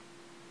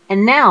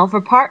And now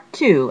for part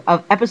 2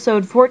 of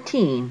episode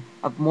 14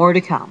 of More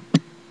to Come.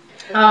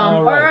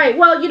 All right.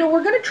 Well,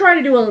 we're going to try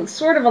to do a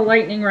sort of a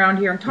lightning round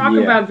here and talk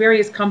about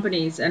various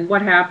companies and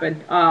what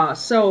happened.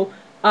 Let's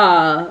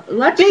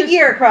big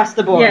year across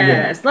the board.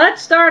 Yes.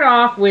 Let's start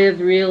off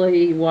with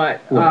really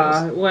what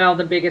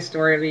the biggest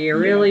story of the year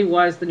really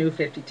was the New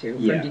 52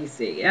 from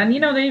DC. And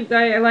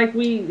they like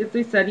we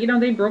said,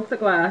 they broke the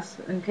glass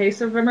in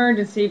case of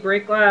emergency,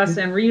 break glass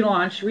and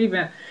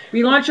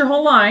relaunch your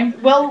whole line.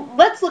 Well,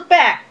 let's look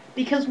back.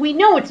 Because we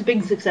know it's a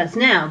big success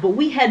now, but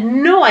we had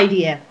no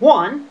idea,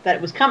 1, that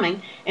it was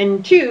coming,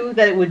 and 2,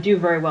 that it would do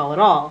very well at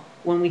all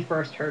when we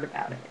first heard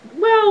about it.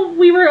 Well,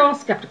 we were all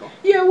skeptical.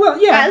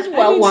 As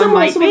well one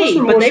might be,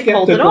 but they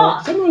pulled it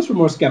off. Some of us were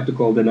more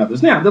skeptical than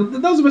others. Now,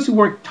 those of us who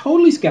weren't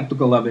totally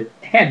skeptical of it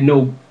had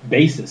no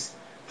basis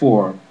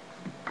for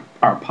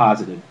our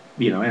positive,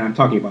 and I'm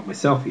talking about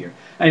myself here.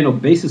 I had no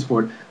basis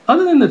for it,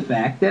 other than the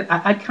fact that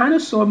I kind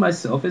of saw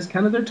myself as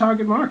kind of their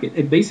target market.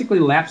 A basically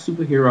lapsed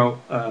superhero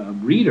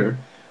reader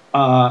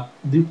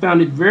who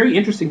found it very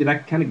interesting that I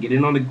could kind of get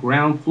in on the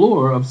ground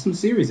floor of some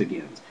series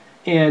again.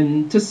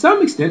 And to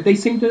some extent, they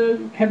seem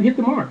to have hit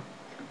the mark.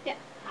 Yeah,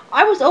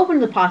 I was open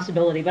to the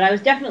possibility, but I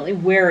was definitely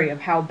wary of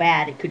how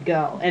bad it could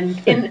go.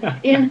 And in a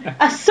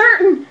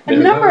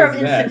number of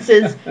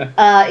instances,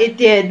 it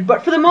did.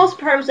 But for the most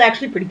part, it was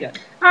actually pretty good.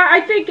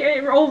 I think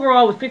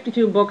overall with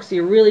 52 books,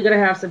 you're really going to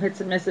have some hits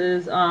and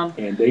misses.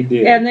 And they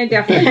did. And they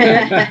definitely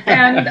did.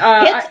 And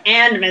hits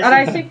and misses. And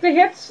I think the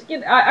hits,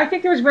 I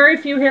think there was very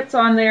few hits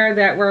on there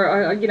that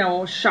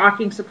were,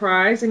 shocking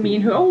surprise. I mean,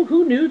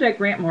 who knew that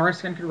Grant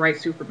Morrison could write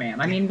Superman?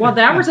 I mean, well,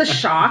 that was a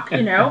shock,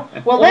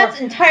 Well,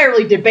 that's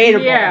entirely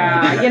debatable.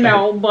 Yeah,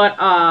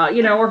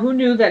 or who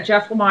knew that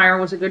Jeff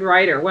Lemire was a good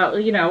writer? Well,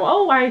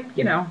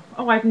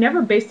 I've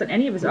never, based on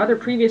any of his other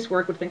previous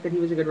work, would think that he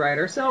was a good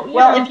writer. So,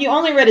 if you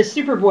only read his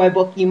Superboy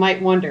book, you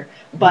might wonder.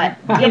 But,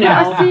 See,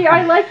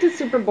 I liked his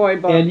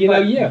Superboy book. And,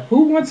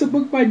 who wants a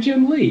book by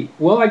Jim Lee?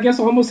 Well, I guess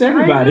almost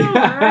everybody. I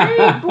know,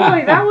 right?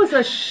 Boy, that was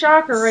a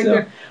shocker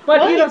there.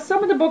 But,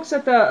 some of the books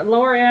at the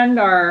lower end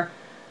are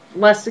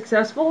less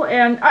successful,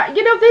 and some of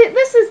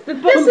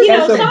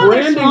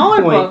the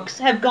smaller books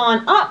have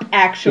gone up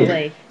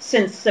actually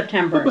since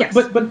September.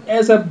 But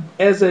as a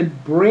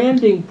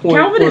branding point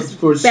Calvin is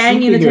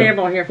banging the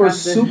table here for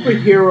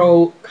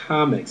superhero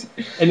comics,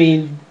 I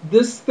mean,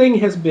 this thing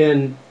has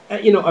been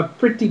a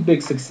pretty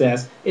big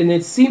success, and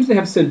it seems to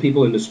have sent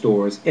people into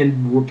stores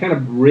and we're kind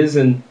of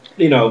risen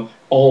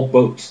all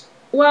boats.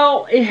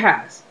 Well, it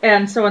has.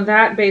 And so on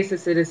that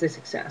basis, it is a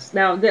success.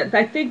 Now,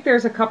 I think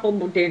there's a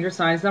couple of danger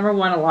signs. Number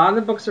one, a lot of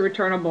the books are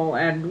returnable,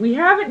 and we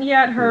haven't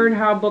yet heard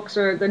how books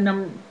are,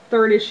 the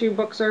third issue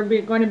books are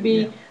going to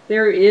be. Yeah.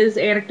 There is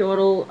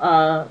anecdotal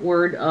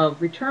word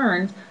of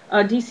returns.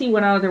 DC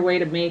went out of their way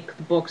to make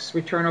the books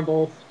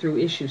returnable through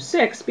issue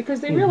 6 because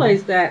they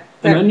realized that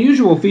an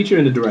unusual feature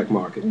in the direct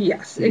market.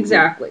 Yes,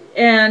 exactly.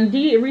 And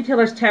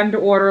retailers tend to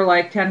order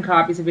like 10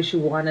 copies of issue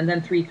 1 and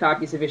then 3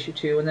 copies of issue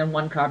 2 and then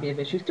 1 copy of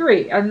issue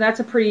 3. And that's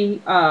a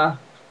pretty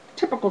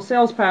typical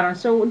sales pattern.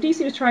 So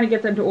DC was trying to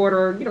get them to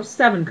order,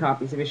 7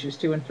 copies of issues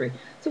 2 and 3.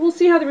 So we'll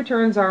see how the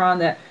returns are on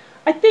that.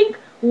 I think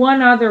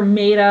one other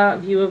meta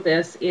view of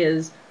this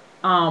is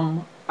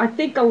I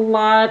think a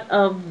lot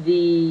of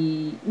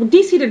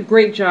DC did a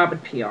great job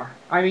at PR.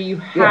 I mean, you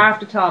have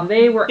to tell them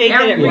they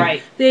did it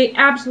right. They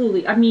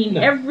absolutely. I mean,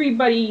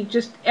 everybody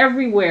just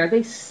everywhere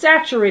they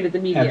saturated the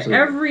media. Absolutely.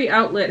 Every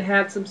outlet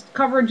had some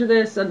coverage of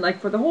this, and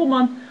like for the whole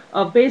month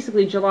of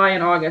basically July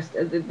and August,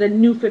 the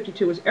New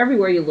 52 was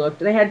everywhere you looked.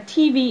 They had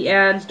TV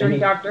ads during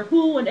Doctor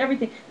Who and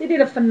everything. They did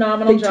a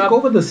phenomenal job. They took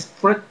over the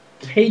front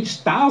page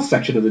style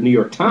section of the New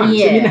York Times.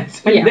 Yeah.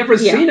 I've never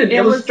seen an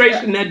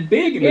illustration that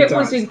big in the Times. It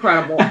was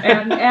incredible.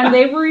 and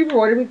they were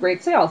rewarded with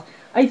great sales.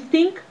 I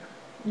think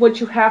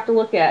what you have to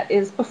look at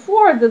is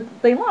before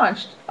they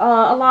launched,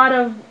 a lot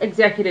of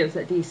executives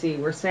at DC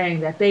were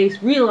saying that they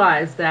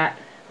realized that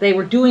they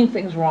were doing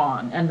things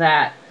wrong and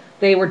that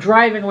they were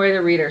driving away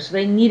the readers, so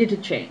they needed to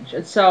change.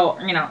 And so,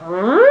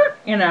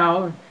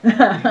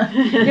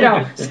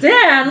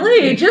 Stan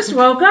Lee just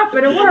woke up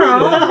in a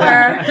world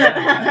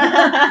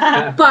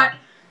where,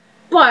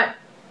 but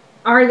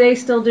are they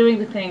still doing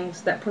the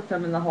things that put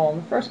them in the hole in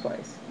the first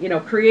place?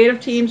 Creative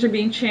teams are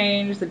being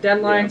changed. The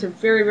deadlines are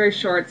very, very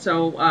short.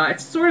 So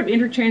it's sort of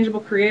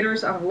interchangeable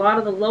creators on a lot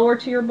of the lower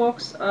tier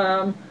books.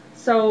 Storylines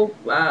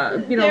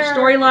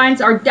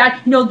are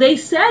that. They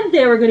said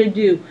they were going to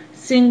do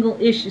single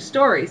issue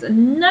stories,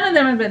 and none of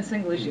them have been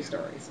single issue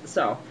stories.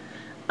 So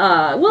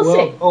we'll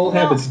see. Old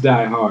habits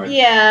die hard.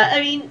 Yeah,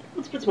 I mean,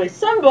 let's put it this way: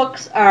 some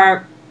books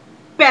are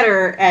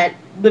better at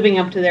living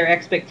up to their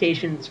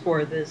expectations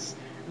for this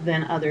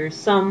than others.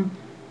 Some,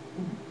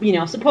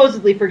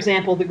 supposedly, for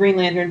example, the Green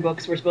Lantern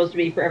books were supposed to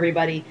be for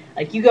everybody.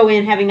 Like, you go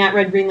in having not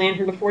read Green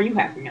Lantern before, you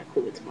have no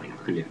clue what's going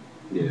on.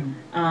 Yeah.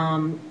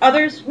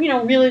 Others,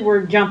 really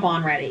were jump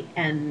on ready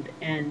and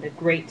a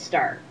great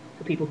start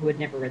for people who had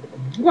never read the book.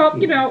 Well,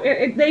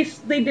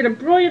 they did a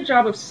brilliant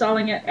job of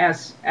selling it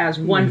as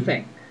one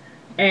thing.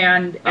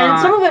 And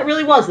some of it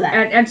really was that.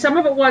 And some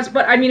of it was,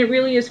 but I mean, it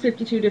really is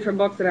 52 different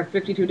books that have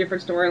 52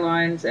 different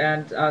storylines,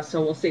 and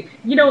so we'll see.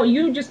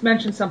 You just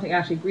mentioned something,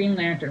 actually, Green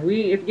Lantern.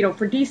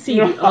 For DC,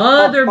 the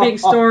other big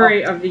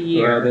story of the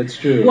year that's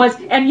true. was,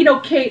 and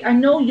Kate, I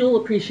know you'll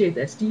appreciate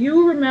this. Do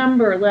you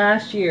remember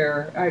last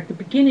year, at the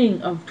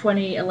beginning of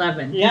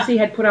 2011, DC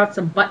had put out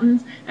some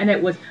buttons, and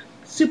it was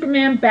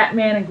Superman,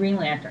 Batman, and Green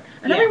Lantern.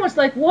 And everyone's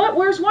like, what?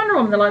 Where's Wonder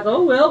Woman? They're like,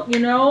 oh, well,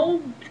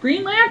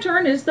 Green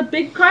Lantern is the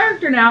big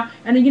character now.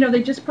 And,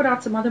 they just put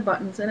out some other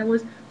buttons, and it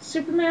was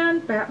Superman,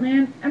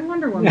 Batman, and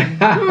Wonder Woman.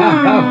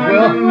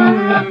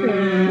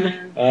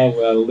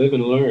 Well, live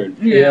and learn.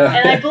 Yeah.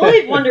 And I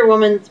believe Wonder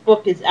Woman's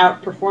book is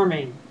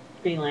outperforming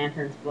Green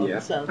Lantern's book. Yeah.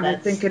 So I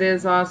think it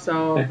is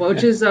also,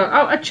 which is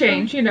a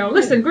change.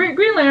 Listen,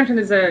 Green Lantern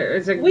is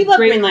a we love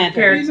great Green Lantern.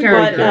 character. He's a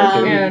great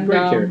character. And,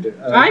 great character.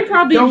 I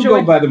probably don't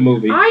enjoyed. Go by the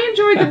movie. I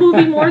enjoyed the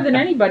movie more than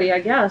anybody, I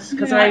guess,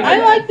 because I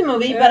like the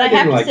movie, but I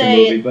have to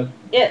say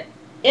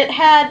it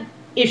had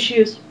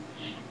issues,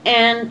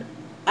 and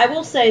I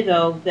will say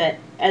though that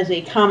as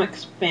a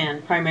comics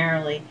fan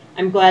primarily,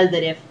 I'm glad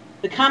that if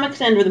the comics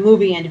end or the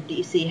movie end of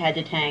DC had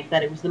to tank,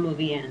 that it was the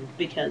movie end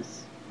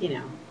because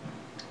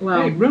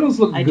Well, hey, Reynolds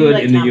looked I good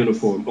like in the comics.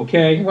 uniform,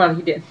 okay? Well,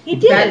 he did. He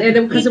did.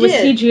 Because it was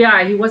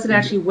CGI. He wasn't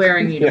actually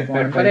wearing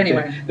uniform. But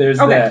anyway. There's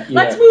okay, that. Yeah.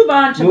 Let's move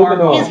on to Moving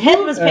Marvel. on. His head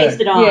was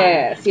pasted on.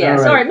 Yes.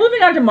 All right,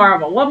 moving on to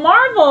Marvel. Well,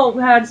 Marvel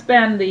has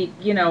been the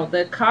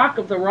cock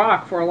of the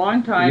rock for a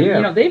long time.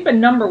 Yeah. They've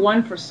been number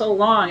one for so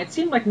long. It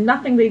seemed like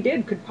nothing they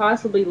did could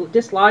possibly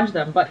dislodge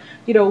them. But,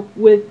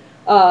 with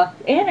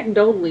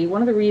anecdotally,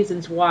 one of the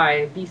reasons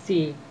why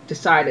DC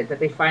decided that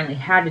they finally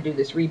had to do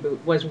this reboot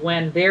was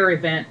when their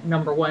event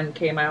 #1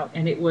 came out,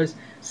 and it was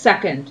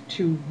second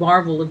to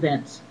Marvel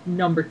Events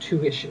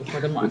 #2 issue for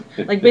the month.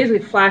 Like basically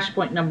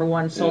Flashpoint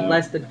 #1 sold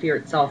less than Fear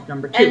Itself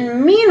 #2.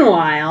 And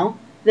meanwhile,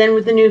 then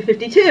with the New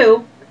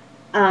 52,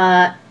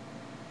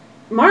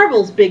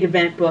 Marvel's big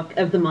event book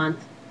of the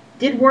month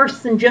did worse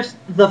than just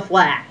The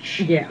Flash.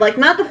 Yeah. Like,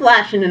 not The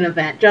Flash in an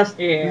event, just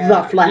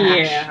The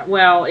Flash. Yeah,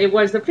 well, it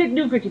was, the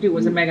New 52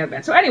 was a mega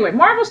event. So anyway,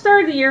 Marvel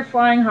started the year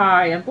flying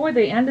high, and boy,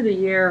 they ended the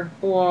year,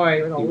 with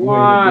a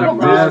lot of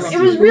problems. It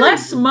was really,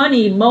 less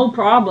money, more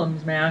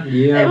problems, man.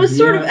 Yeah, it was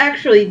sort of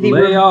actually the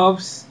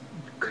layoffs,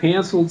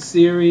 canceled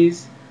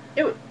series.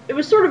 It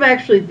was sort of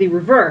actually the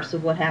reverse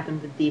of what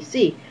happened with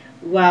DC.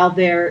 While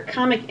their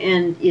comic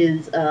end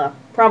is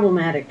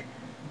problematic,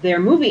 their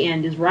movie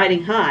end is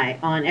riding high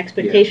on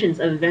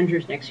expectations of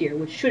Avengers next year,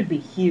 which should be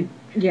huge.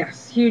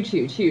 Yes,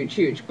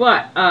 huge.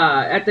 But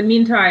at the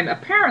meantime,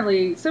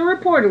 apparently, so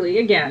reportedly,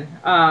 again,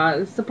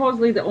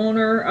 supposedly the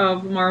owner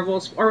of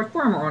Marvel's, or a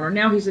former owner,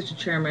 now he's just a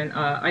chairman,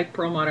 Ike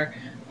Perlmutter,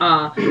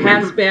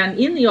 has been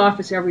in the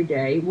office every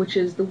day, which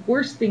is the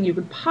worst thing you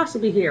could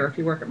possibly hear if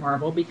you work at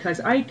Marvel, because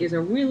Ike is a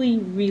really,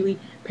 really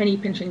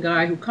penny-pinching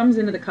guy who comes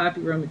into the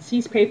copy room and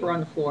sees paper on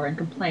the floor and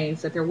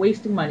complains that they're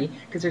wasting money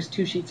because there's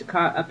 2 sheets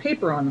of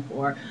paper on the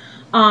floor.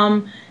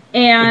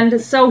 And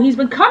so he's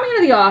been coming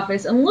into the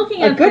office and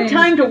looking at a good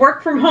time to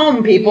work from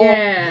home, people.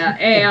 Yeah,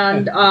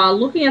 and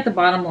looking at the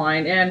bottom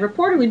line, and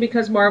reportedly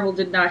because Marvel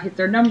did not hit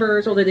their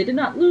numbers, although they did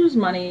not lose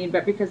money,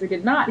 but because they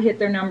did not hit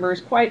their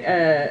numbers quite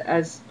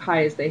as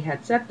high as they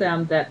had set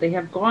them, that they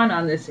have gone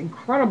on this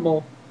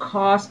incredible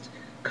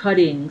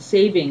cost-cutting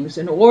savings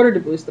in order to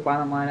boost the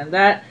bottom line, and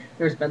that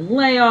there's been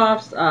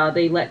layoffs.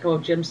 They let go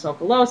of Jim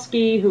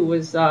Sokolowski, who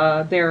was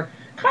their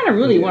kind of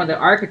really one of the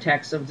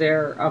architects of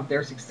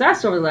their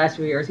success over the last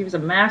few years. He was a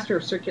master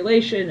of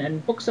circulation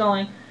and book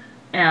selling,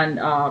 and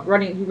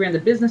he ran the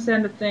business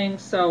end of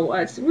things. So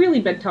it's really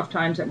been tough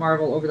times at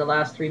Marvel over the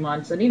last 3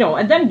 months, and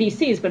and then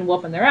DC has been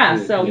whooping their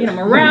ass. So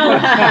morale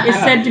is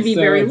said to be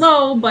very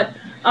low, but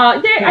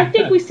I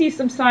think we see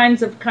some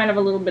signs of kind of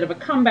a little bit of a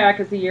comeback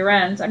as the year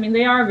ends. I mean,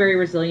 they are very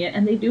resilient,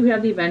 and they do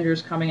have the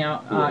Avengers coming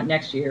out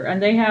next year,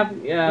 and they have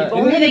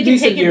only they can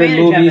take advantage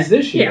movies of it.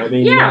 this year.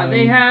 Yeah, I mean,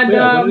 they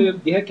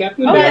had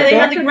Captain Oh, America. yeah, they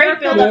had the great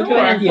build-up to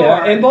it,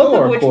 and both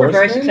of which were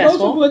very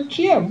successful,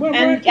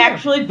 and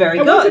actually very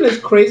good. I wasn't as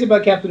crazy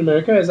about Captain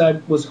America as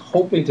I was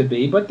hoping to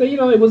be, but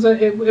it was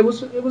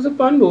a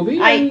fun movie.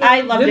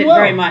 I loved it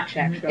very much,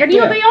 actually. And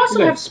they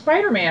also have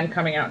Spider-Man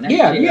coming out next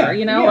year.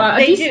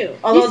 They do,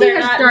 although they're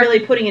not really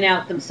putting it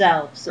out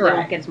themselves, so they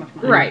won't get as much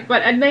money. Right,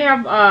 and they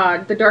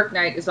have The Dark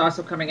Knight is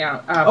also coming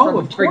out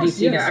for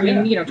DC now. I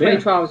mean,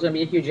 2012 is going to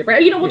be a huge year,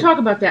 but we'll talk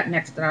about that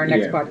next in our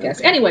next podcast.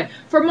 Okay. Anyway,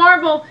 for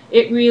Marvel,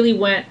 it really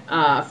went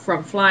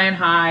from flying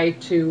high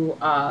to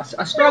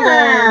a struggle,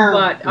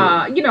 but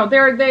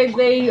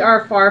they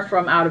are far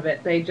from out of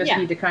it. They just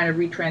need to kind of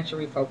retrench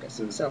and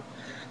refocus. So,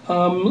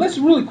 let's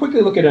really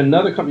quickly look at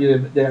another company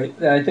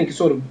that I think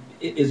sort of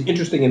is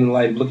interesting in the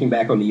light of looking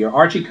back on the year.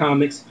 Archie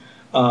Comics.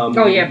 It's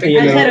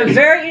had a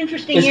very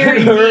interesting year.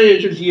 It's had a very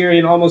interesting year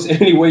in almost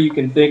any way you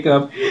can think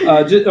of.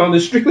 Just on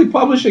the strictly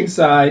publishing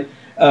side,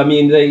 I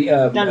mean, they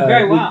Done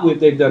very well.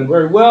 they've done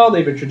very well.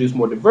 They've introduced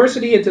more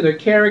diversity into their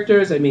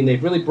characters. I mean,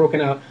 they've really broken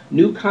out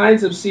new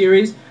kinds of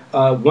series.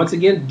 Once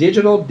again,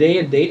 digital day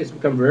and date has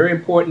become very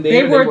important.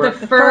 They were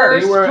the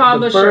first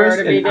publisher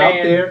to be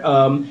out there.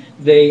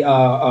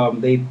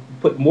 They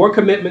put more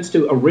commitments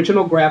to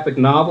original graphic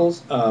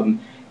novels.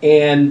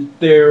 And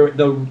the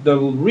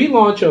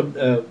relaunch of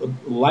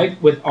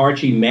Life with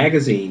Archie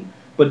magazine,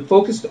 but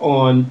focused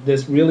on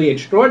this really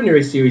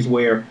extraordinary series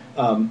where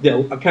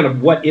a kind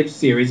of what if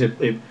series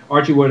if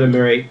Archie were to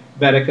marry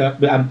Medica.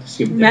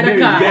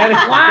 Medica.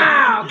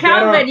 Wow,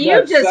 Calvin,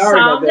 you just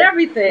solved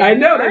everything. I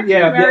know that.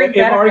 Yeah,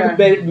 if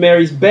Archie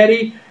marries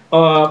Betty.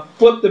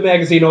 Flip the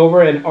magazine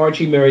over and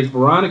Archie marries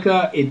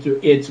Veronica.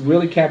 It's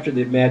really captured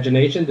the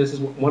imagination. This is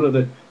one of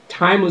the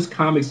timeless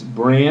comics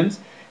brands.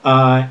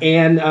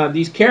 And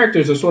these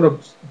characters are sort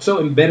of so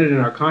embedded in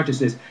our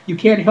consciousness, you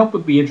can't help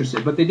but be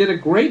interested. But they did a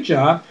great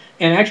job,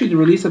 and actually the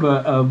release of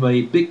a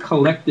big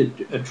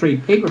collected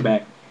trade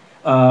paperback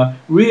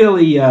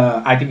really,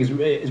 I think, is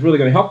really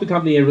going to help the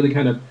company and really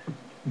kind of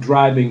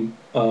driving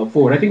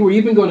forward. I think we're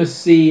even going to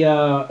see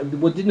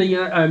didn't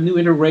a new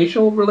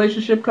interracial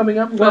relationship coming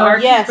up? Well,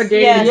 Archie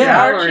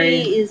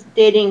is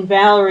dating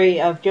Valerie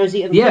of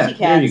Josie and the Pussycats.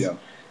 There you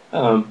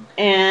go.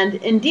 And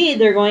indeed,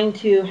 they're going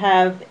to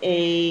have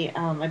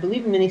I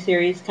believe, a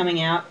miniseries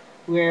coming out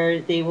where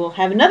they will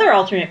have another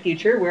alternate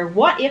future where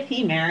what if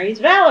he marries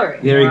Valerie?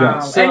 There you go.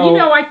 So, and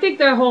I think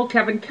the whole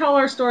Kevin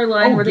Keller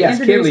storyline where they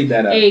introduced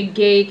a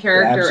gay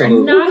character,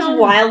 and it was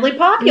wildly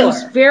popular. It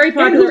was very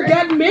popular. And who's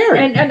getting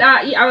married? And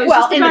I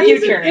was in the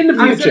future. In the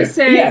future, I was going to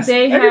say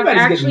they have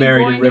actually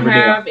going to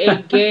have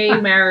a gay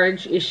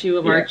marriage issue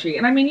of Archie.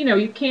 And I mean,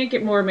 you can't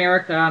get more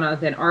Americana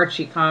than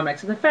Archie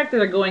comics. And the fact that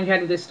they're going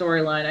ahead with this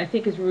storyline, I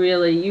think is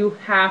really, you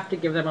have to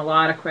give them a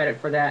lot of credit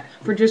for that,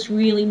 for just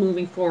really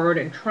moving forward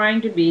and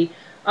trying to be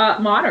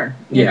modern,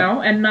 you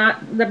know, and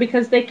not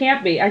because they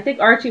can't be. I think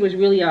Archie was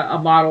really a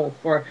model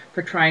for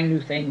trying new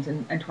things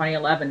in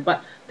 2011,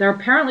 but there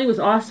apparently was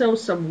also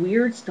some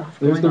weird stuff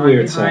going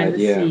on behind the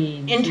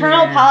scenes.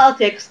 Internal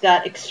politics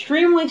got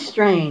extremely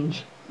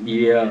strange.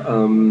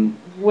 Yeah.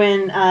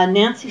 When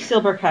Nancy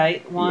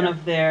Silberkite, one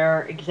of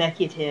their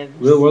executives,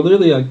 well,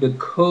 literally the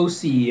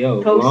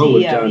co-CEO, along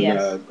with John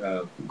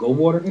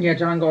Goldwater. Yeah,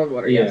 John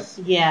Goldwater. Yes.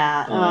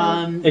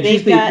 Yeah.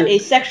 They've got a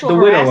sexual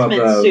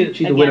harassment suit.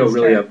 She's the widow,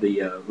 really, of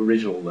the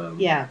original.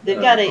 They've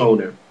got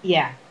owner.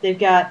 Yeah, they've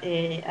got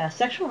a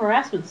sexual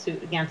harassment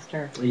suit against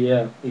her.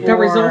 Yeah. That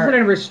resulted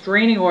in a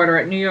restraining order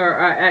at New York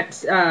at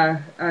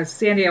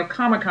San Diego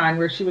Comic-Con,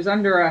 where she was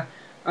under a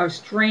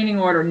restraining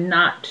order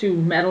not to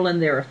meddle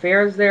in their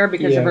affairs there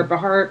because of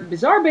her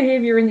bizarre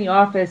behavior in the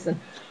office. And,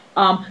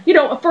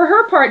 for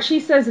her part, she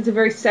says it's a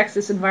very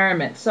sexist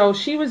environment. So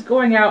she was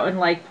going out and,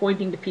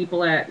 pointing to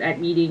people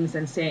at meetings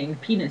and saying,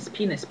 penis,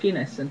 penis,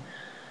 penis, and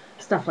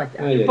stuff like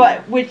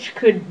that. Which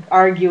could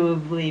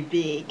arguably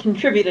be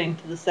contributing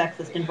to the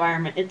sexist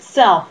environment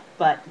itself,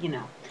 but,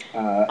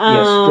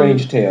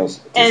 strange tales,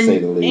 to say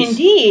the least.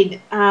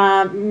 Indeed.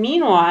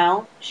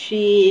 Meanwhile,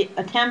 she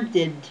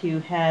attempted to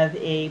have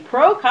a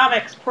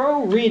pro-comics,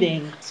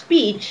 pro-reading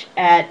speech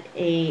at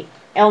a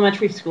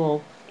elementary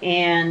school,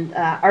 and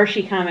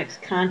Archie Comics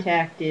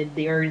contacted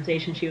the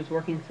organization she was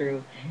working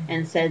through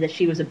and said that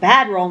she was a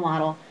bad role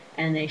model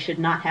and they should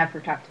not have her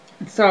talk to.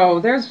 So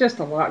there's just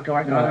a lot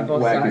going on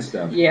both sides.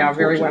 Stuff, yeah,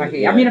 very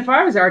wacky. Yeah. I mean, if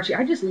I was Archie,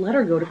 I'd just let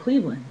her go to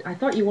Cleveland. I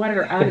thought you wanted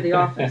her out of the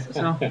office.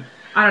 So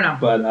I don't know.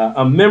 But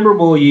a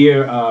memorable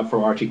year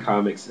for Archie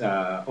Comics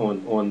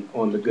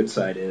on the good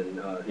side,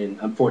 and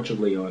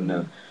unfortunately on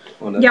the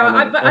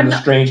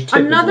strange tip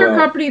another as well.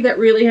 Company that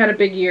really had a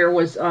big year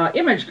was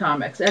Image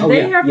Comics, and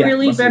they have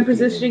really been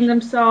positioning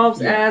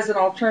themselves as an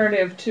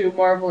alternative to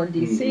Marvel and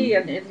DC.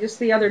 Mm-hmm. And just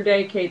the other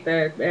day, Kate,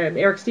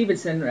 Eric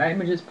Stevenson,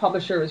 Image's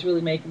publisher, was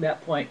really making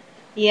that point.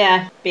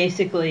 Yeah,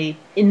 basically,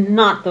 in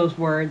not those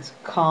words,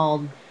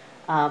 called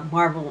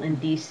Marvel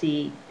and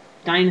DC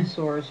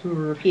dinosaurs who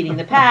were repeating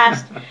the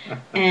past,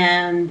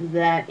 and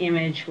that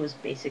Image was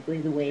basically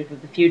the wave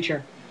of the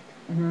future.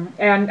 Mm-hmm.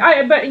 And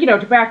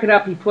to back it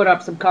up, he put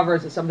up some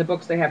covers of some of the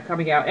books they have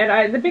coming out.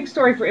 And the big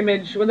story for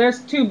Image, well, there's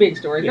two big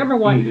stories. Number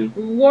one,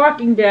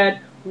 Walking Dead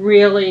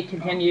really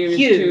continues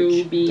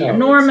to be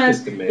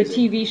enormous. The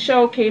TV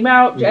show came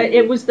out.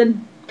 It was the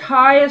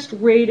highest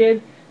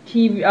rated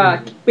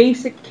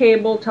basic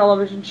cable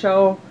television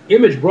show.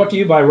 Image brought to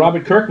you by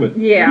Robert Kirkman.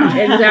 Yeah,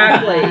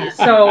 exactly.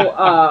 So,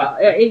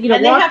 and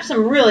they have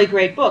some really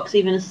great books,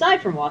 even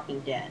aside from Walking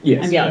Dead.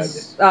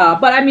 Yes.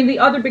 But the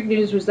other big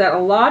news was that a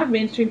lot of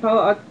mainstream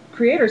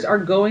creators are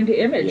going to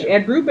Image.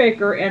 Ed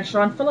Brubaker and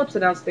Sean Phillips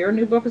announced their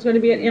new book is going to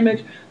be at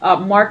Image.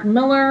 Mark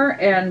Miller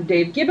and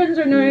Dave Gibbons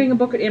are doing a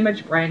book at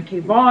Image. Brian K.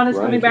 Vaughan is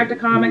coming back to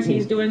comics.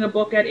 He's doing a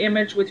book at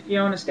Image with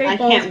Fiona Staples. I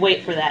can't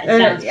wait for that. It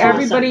sounds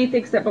everybody awesome.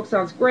 Thinks that book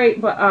sounds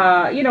great, but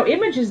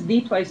Image is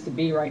the place to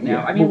be right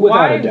now. I mean,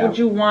 why would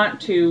you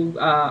want to?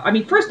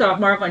 First off,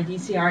 Marvel and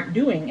DC aren't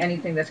doing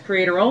anything that's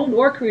creator-owned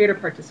or creator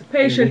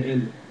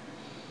participation.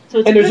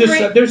 So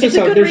there's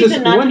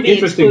just one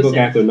interesting book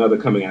after another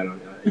coming out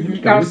on.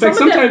 In fact,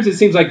 sometimes it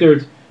seems like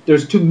they're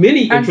there's too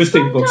many And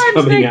interesting books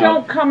sometimes coming they out.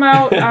 don't come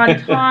out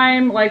on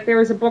time. Like there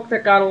was a book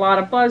that got a lot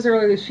of buzz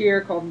earlier this year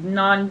called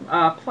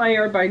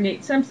Non-Player by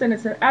Nate Simpson.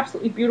 It's an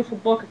absolutely beautiful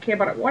book. It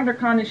came out at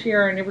WonderCon this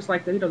year, and it was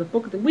like the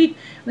book of the week.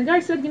 And the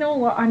guy said,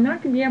 well, I'm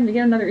not going to be able to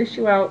get another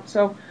issue out,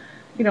 so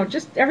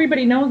just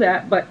everybody know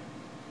that. But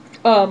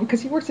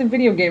because he works in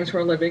video games for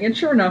a living, and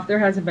sure enough, there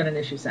hasn't been an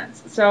issue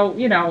since. So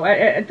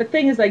the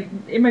thing is, like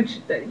Image,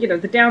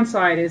 the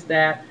downside is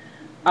that.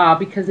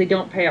 Because they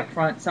don't pay up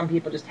front, some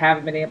people just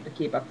haven't been able to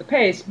keep up the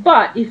pace.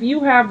 But if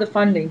you have the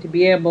funding to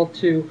be able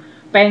to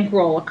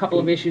bankroll a couple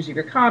of issues of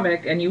your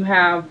comic, and you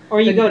have, or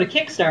you go to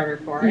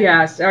Kickstarter for it.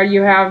 Yes, or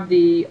you have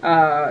the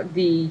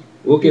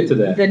We'll get to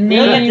that. The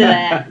name,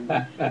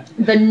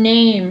 the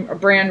name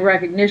brand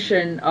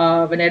recognition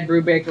of an Ed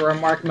Brubaker or a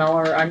Mark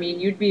Millar. I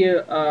mean, you'd be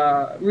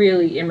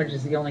really Image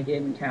is the only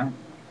game in town.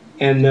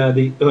 And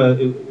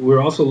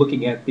we're also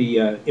looking at the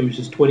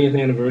Image's 20th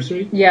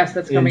anniversary. Yes,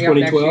 that's coming up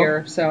next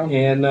year. So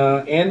and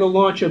the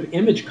launch of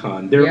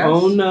ImageCon, their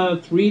own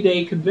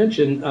 3-day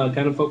convention,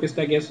 kind of focused,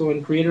 I guess,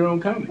 on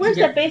creator-owned comics. Where's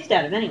that based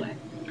out of anyway?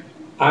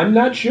 I'm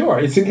not sure.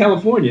 It's in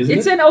California, isn't it?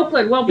 It's in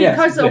Oakland. Well,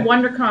 because of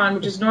WonderCon,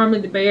 which is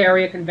normally the Bay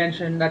Area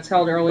convention that's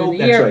held early in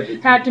the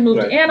year, had to move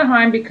to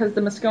Anaheim because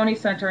the Moscone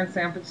Center in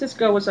San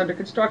Francisco was under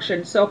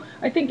construction. So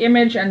I think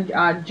Image and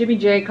Jimmy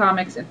J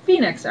Comics and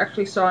Phoenix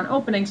actually saw an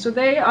opening. So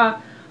they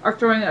are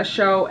throwing a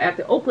show at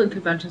the Oakland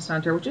Convention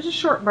Center, which is a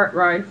short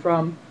ride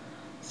from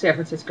San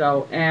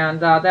Francisco, and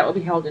that will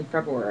be held in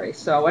February.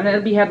 So, and it'll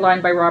be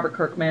headlined by Robert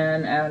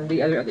Kirkman and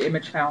the other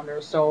Image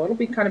founders. So it'll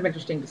be kind of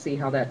interesting to see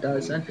how that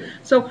does. And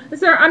so,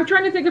 I'm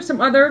trying to think of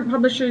some other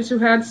publishers who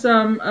had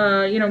some,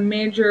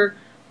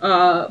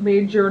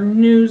 major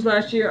news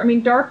last year. I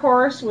mean, Dark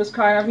Horse was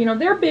kind of,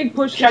 their big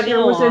push this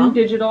year was in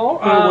digital.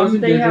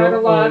 They had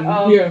a lot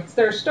of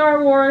their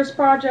Star Wars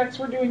projects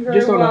were doing very well.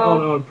 Just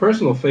on a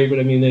personal favorite,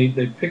 I mean,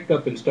 they picked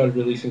up and started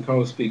releasing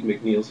Carlos P.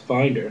 McNeil's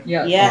Finder.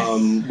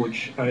 Yes.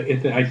 Which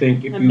I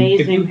think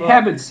if you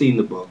haven't seen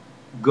the book,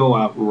 go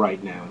out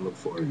right now and look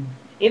for it.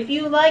 If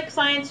you like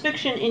science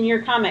fiction in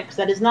your comics,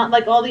 that is not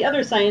like all the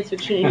other science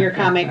fiction in your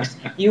comics,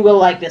 you will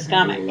like this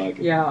comic.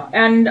 Yeah,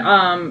 and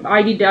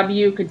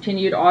IDW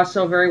continued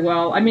also very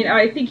well. I mean,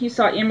 I think you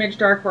saw Image,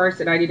 Dark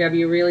Horse, and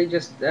IDW really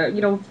just,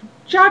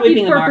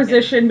 jockeyed for a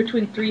position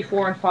between 3,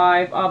 4, and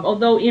 5.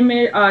 Although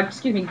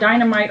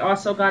Dynamite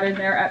also got in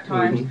there at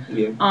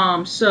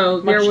times. So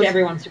there was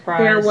everyone's surprise.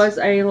 There was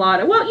a lot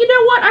of you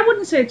know what? I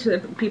wouldn't say to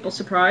people's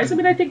surprise. I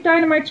mean, I think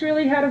Dynamite's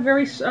really had a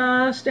very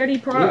steady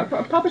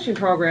publishing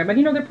program,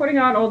 and they're putting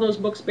out all those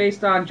books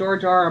based on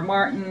George R.R.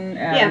 Martin.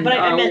 And, but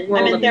I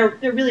meant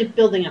they're really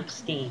building up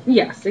steam.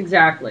 Yes,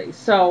 exactly.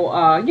 So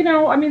I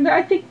mean,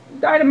 I think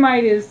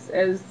Dynamite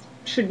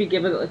should be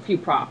given a few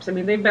props. I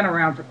mean, they've been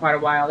around for quite a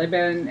while. They've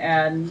been,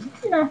 and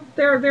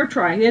they're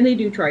trying, and they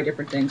do try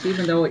different things,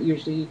 even though it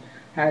usually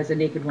has a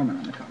naked woman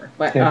on the cover.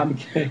 But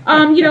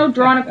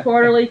Drawn a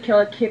Quarterly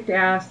kicked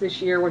ass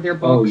this year with their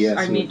books. Yes,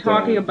 I mean,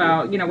 talking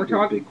about we're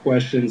talking Big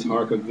Questions,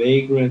 Hark a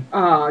Vagrant.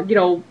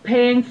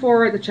 Paying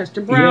for it, the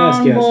Chester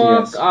Brown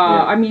book.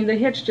 I mean, the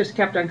hits just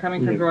kept on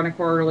coming from Drawn a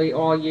Quarterly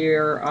all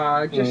year.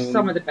 Just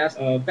some of the best.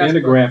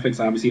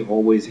 Fantagraphics obviously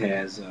always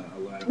has a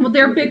lot of. Well,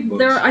 they're big.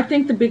 I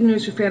think the big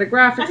news for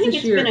Fantagraphics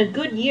this year. I think it's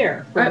been a good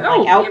year for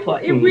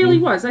output. It really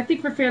was. I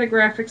think for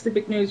Fantagraphics, the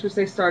big news was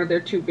they started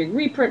their 2 big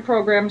reprint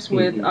programs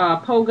with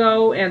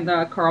Pogo and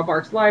the Carl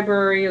Barks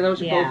Library.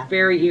 Those are both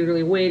very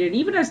eagerly awaited.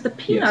 Even as the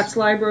Peanuts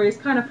Library is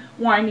kind of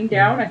winding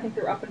down. I think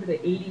they're up into the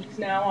 80s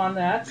now on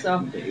that. So,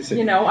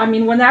 I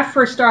mean, when that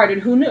first started,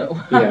 who knew?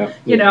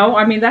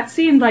 I mean, that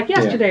seemed like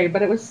yesterday,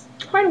 but it was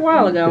quite a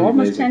while ago,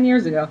 almost 10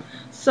 years ago.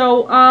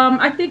 So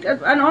I think,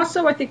 and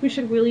also I think we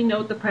should really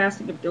note the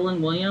passing of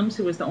Dylan Williams,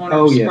 who was the owner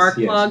of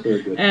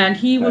Sparkplug, and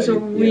he was a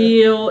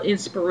real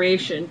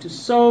inspiration to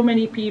so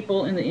many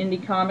people in the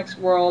indie comics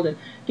world, and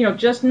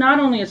just not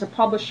only as a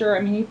publisher. I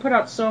mean, he put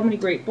out so many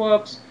great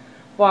books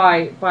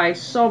by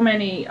so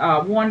many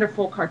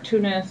wonderful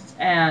cartoonists,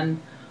 and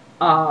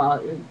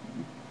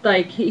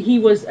he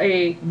was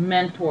a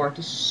mentor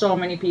to so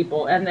many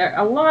people, and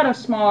a lot of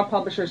smaller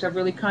publishers have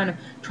really kind of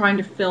trying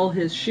to fill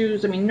his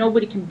shoes. I mean,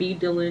 nobody can be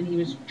Dylan. He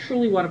was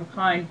truly one of a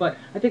kind, but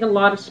I think a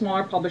lot of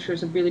smaller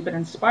publishers have really been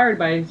inspired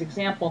by his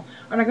example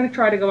and are going to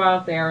try to go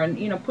out there and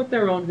put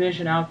their own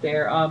vision out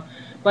there.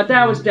 But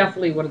that was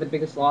definitely one of the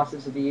biggest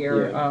losses of the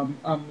year,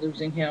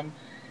 losing him.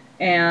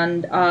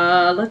 And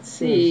let's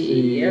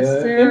see.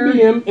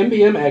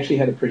 MBM actually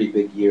had a pretty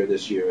big year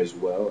this year as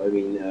well. I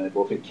mean,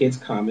 both in kids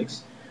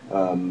comics.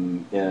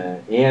 And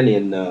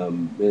in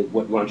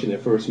launching their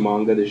first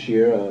manga this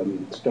year,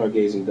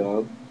 Stargazing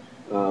Dog.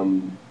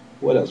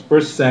 What else?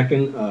 First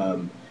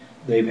Second.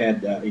 They've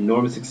had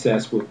enormous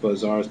success with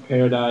Zara's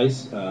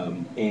Paradise,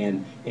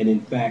 and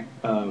in fact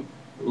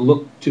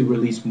look to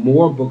release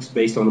more books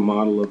based on a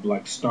model of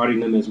like starting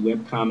them as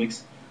web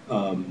comics,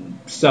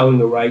 selling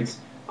the rights,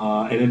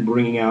 and then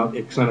bringing out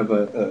kind of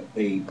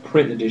a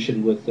print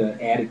edition with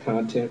added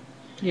content.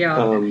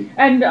 Yeah,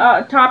 and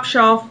Top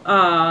Shelf,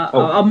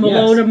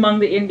 Malone yes. Among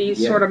the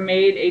Indies Yeah. sort of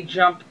made a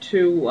jump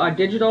to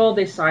digital.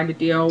 They signed a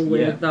deal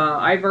with Yeah.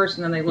 iVerse,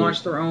 and then they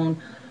launched their own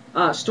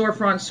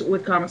storefronts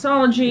with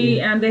Comixology,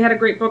 Yeah. and they had a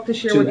great book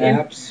this year 2 with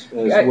apps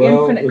as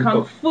well. Infinite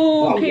Kung Fu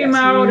Oh, came yes.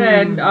 out,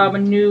 and a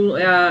new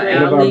One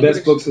of our League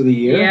best books of the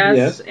year.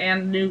 Yes,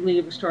 and new League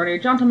of Extraordinary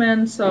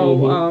Gentlemen.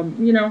 So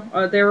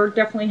they were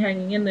definitely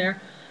hanging in there.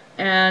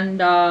 And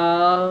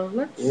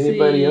let's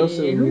Anybody see, else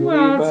that we who worry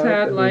else about?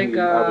 had I mean,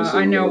 I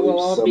we're know gonna leave we'll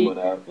all someone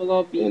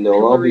out, be and they'll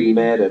all be pilloried.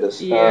 mad at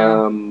us.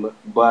 Yeah.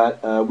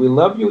 But we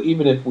love you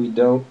even if we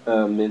don't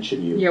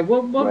mention you. Yeah,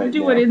 we'll right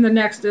do now. it in the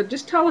next.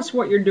 Just tell us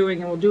what you're doing,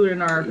 and we'll do it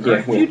in our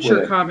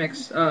future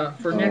comics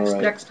for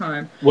next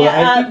time. Well,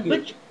 yeah,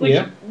 which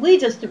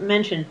leads us to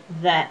mention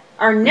that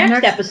our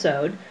next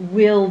episode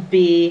will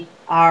be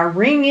our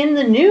Ring in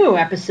the New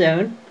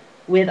episode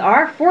with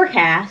our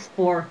forecast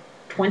for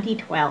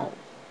 2012.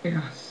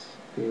 Yes.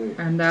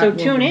 And so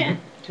tune in.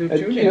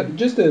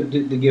 Just to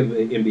give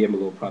MBM a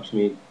little props, I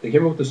mean, they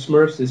came up with the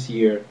Smurfs this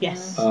year.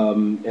 Yes.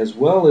 As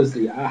well as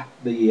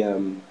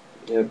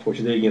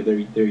unfortunately,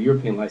 their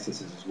European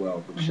licenses as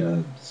well, which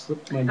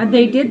slipped my mind. And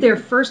they did their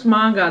first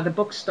manga, the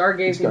book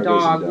Stargazing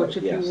Dog, which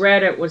if you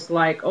read it was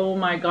like, oh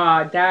my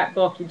god, that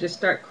book, you just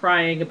start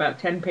crying about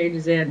 10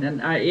 pages in,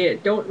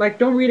 and don't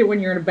read it when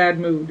you're in a bad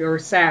mood or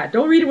sad.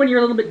 Don't read it when you're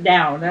a little bit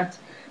down.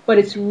 But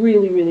it's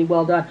really, really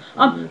well done.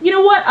 You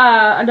know what?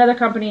 Another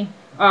company,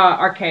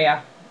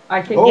 Archaea.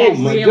 I think they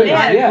really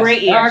had a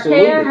great year.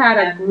 Archaea had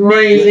a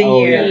great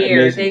year.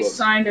 Amazing They books.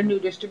 signed a new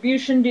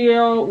distribution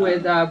deal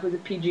with the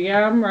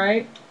PGM,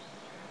 right?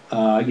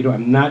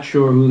 I'm not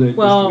sure who the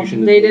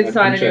distribution. They did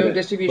sign a new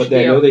distribution deal,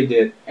 but I know they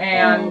did.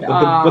 And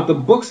but the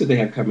books that they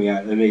have coming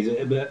out,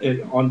 amazing.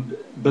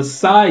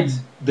 Besides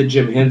the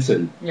Jim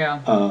Henson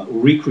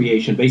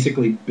recreation,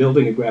 basically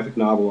building a graphic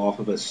novel off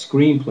of a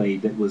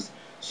screenplay that was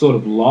sort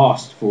of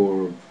lost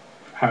for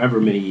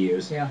however many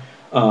years. Yeah.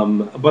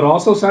 But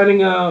also signing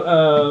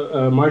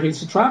Martin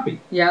Satrapi.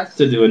 Yes.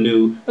 To do a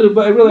new, it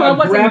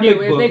wasn't graphic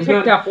new. book. They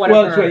picked up whatever.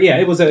 Well, that's right. Yeah,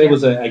 it was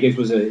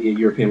a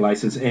European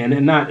license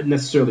and not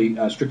necessarily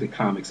strictly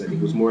comics. I think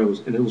it was more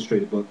an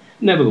illustrated book.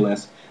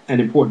 Nevertheless, an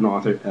important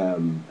author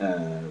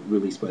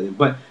released by them.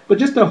 But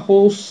just a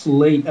whole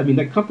slate. I mean,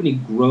 that company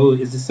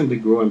is just simply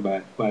growing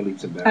by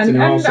leaps and bounds.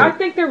 And also, I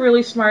think they're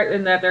really smart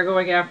in that they're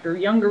going after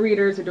younger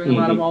readers. They're doing a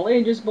lot of all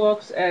ages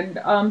books and.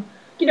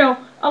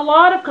 A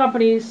lot of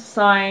companies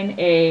sign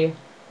a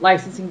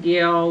licensing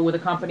deal with a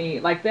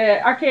company like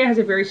that. Archaea has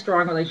a very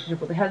strong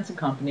relationship with the Henson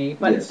Company,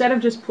 but instead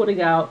of just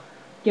putting out,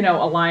 a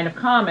line of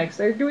comics,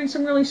 they're doing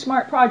some really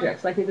smart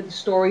projects. Like they did The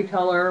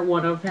Storyteller,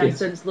 one of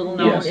Henson's little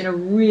known, in a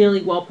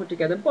really well put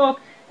together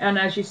book. And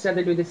as you said,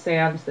 they do the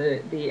Sands,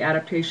 the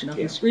adaptation of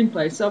the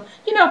screenplay. So,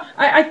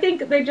 I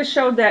think they just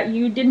showed that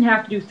you didn't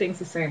have to do things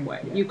the same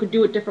way. You could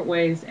do it different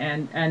ways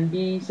and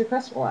be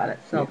successful at it.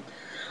 So.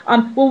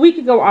 Well, we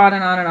could go on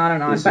and on and on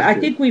and on, but I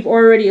think we've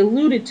already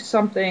alluded to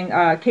something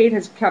Kate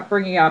has kept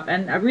bringing up,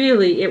 and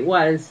really it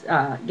was,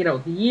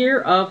 the year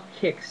of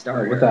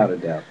Kickstarter. Without a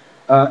doubt.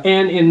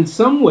 And in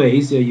some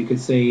ways, you could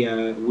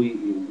say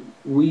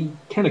we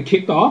kind of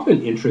kicked off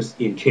an interest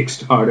in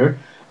Kickstarter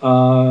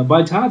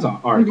by Todd's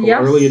article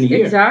early in the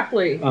year.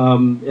 Exactly.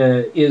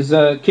 Is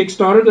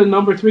Kickstarter the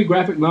number 3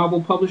 graphic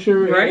novel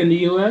publisher in the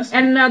U.S.?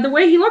 And the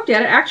way he looked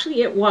at it,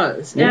 actually it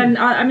was. Yeah.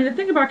 And the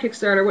thing about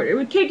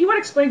Kickstarter, Kate, do you want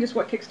to explain just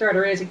what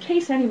Kickstarter is in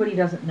case anybody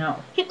doesn't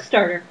know?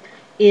 Kickstarter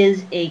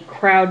is a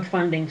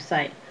crowdfunding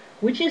site,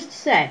 which is to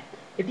say,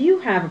 if you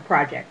have a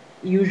project,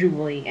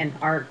 usually an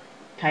art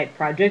type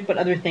project, but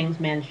other things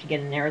manage to get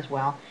in there as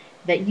well,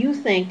 that you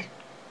think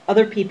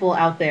other people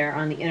out there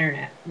on the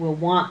internet will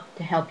want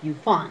to help you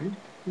fund,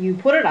 you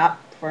put it up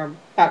for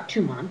about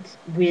 2 months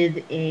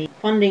with a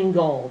funding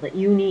goal that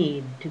you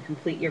need to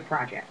complete your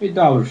project. A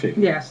dollar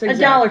figure. Yes,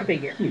 exactly. A dollar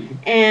figure.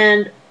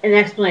 And an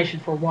explanation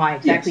for why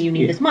exactly you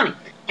need this money.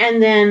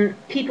 And then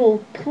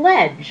people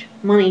pledge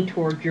money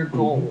towards your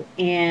goal.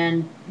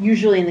 And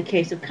usually in the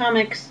case of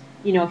comics,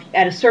 if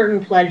at a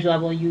certain pledge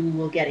level, you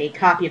will get a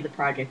copy of the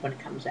project when it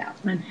comes out.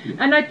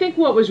 And I think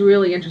what was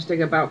really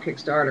interesting about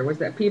Kickstarter was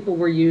that people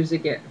were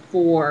using it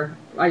for,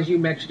 as you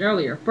mentioned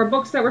earlier, for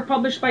books that were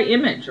published by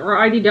Image or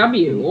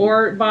IDW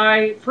or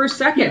by First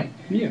Second.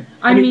 Yeah.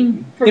 I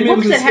mean, for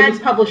books that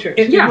had publishers.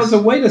 It was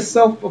a way to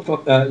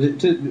self-publish,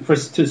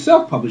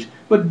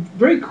 but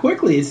very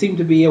quickly it seemed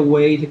to be a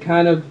way to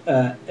kind of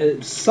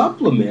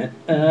supplement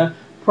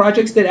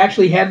projects that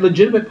actually had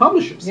legitimate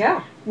publishers.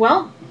 Yeah.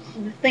 Well,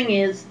 the thing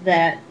is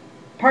that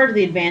part of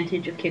the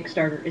advantage of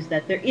Kickstarter is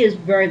that there is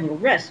very little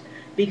risk,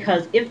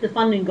 because if the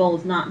funding goal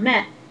is not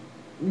met,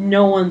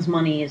 no one's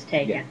money is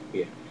taken.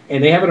 Yeah.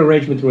 And they have an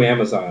arrangement through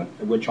Amazon,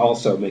 which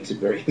also makes it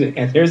very...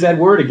 And there's that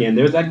word again.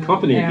 There's that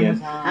company again.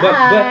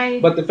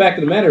 But the fact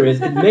of the matter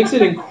is, it makes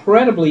it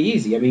incredibly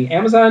easy. I mean,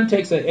 Amazon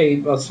takes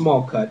a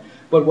small cut,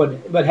 but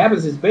what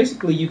happens is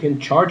basically you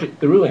can charge it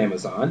through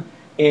Amazon,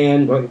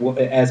 and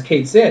as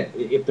Kate said,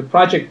 if the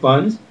project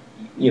funds,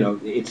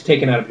 it's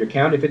taken out of your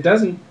account. If it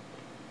doesn't,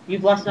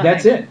 you've lost nothing.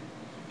 That's it.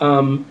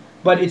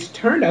 but it's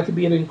turned out to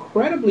be an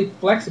incredibly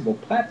flexible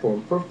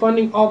platform for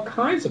funding all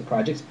kinds of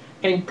projects,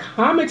 and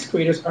comics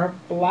creators are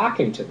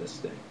flocking to this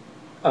thing.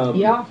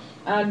 Yeah.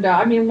 And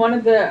I mean, one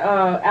of the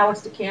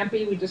Alex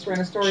DeCampi, we just ran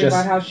a story Just-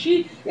 about how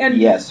she and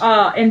Yes.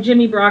 and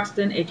Jimmy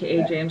Broxton,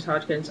 aka James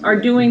Hodgkins, are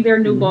doing their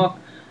new book.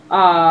 They're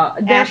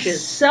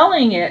Ashes.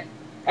 selling it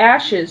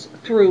Ashes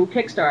through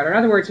Kickstarter. In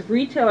other words, if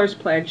retailers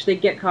pledge, they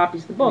get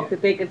copies of the book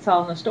that they can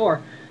sell in the store.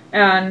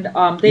 And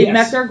they've Yes.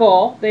 met their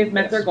goal. They've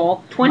met Yes. their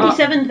goal.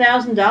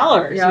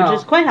 $27,000, Yeah. which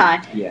is quite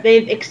high. Yeah.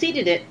 They've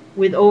exceeded it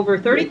with over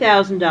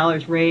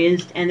 $30,000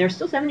 raised, and there's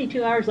still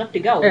 72 hours left to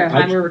go Yeah. at the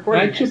time we're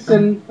recording I this. chipped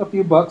in a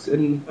few bucks,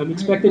 and I'm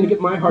expecting to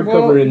get my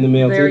hardcover Well, in the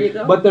mail there too. you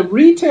go. But the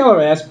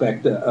retailer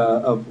aspect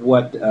of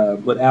what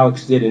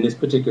Alex did in this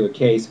particular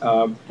case,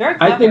 Very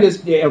I think clever. is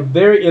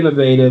very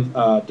innovative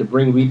to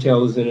bring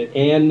retailers in it,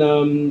 and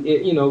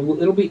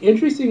it'll be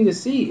interesting to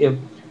see if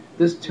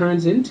this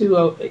turns into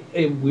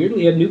a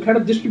weirdly a new kind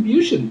of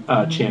distribution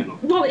channel.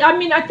 Well, I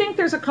mean, I think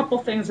there's a couple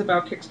things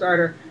about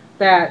Kickstarter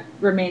that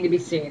remain to be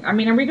seen. I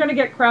mean, are we going to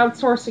get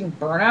crowdsourcing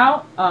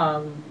burnout?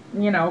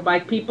 By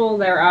people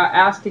that are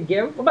asked to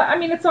give. But I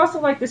mean, it's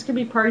also like this could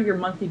be part of your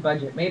monthly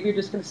budget. Maybe you're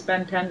just going to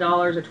spend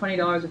 $10 or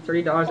 $20 or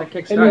 $30 at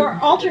Kickstarter. Or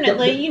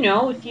alternately,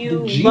 if you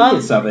The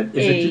genius love of it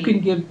is that you can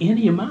give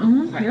any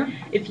amount. Mhm, yeah.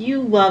 if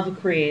you love a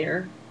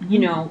creator,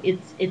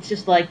 it's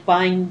just like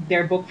buying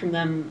their book from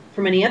them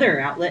from any other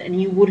outlet, and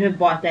you would have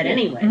bought that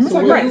anyway. Mhm. So It's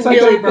will like- you it's like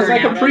really a- it's burn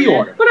like a out on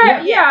pre-order. that? But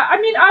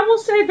I will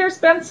say there's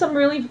been some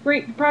really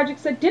great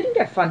projects that didn't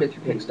get funded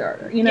through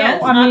Kickstarter. Yeah,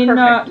 it's I not mean,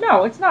 perfect.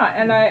 no, it's not.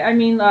 And I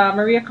mean,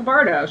 Maria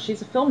Cabardo,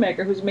 she's a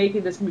filmmaker who's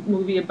making this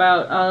movie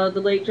about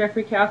the late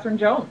Jeffrey Catherine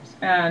Jones,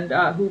 and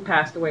who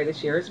passed away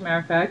this year, as a matter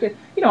of fact. And,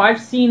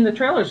 I've seen the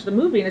trailers for the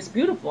movie, and it's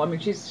beautiful. I mean,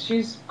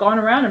 she's gone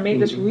around and made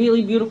this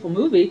really beautiful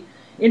movie,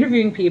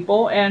 interviewing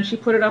people, and she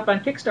put it up on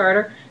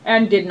Kickstarter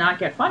and did not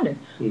get funded.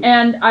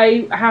 And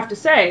I have to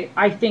say,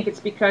 I think it's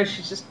because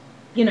she's just,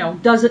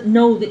 doesn't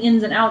know the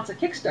ins and outs of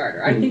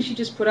Kickstarter. I think she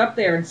just put up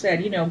there and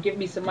said, give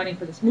me some money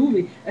for this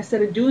movie,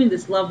 instead of doing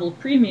this level of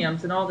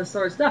premiums and all this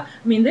sort of stuff.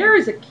 I mean, there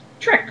is a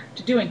trick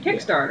to doing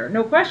Kickstarter,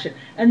 no question.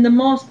 And the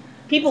most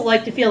People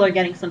like to feel they're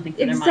getting something for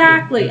their money.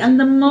 Exactly, and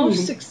the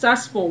most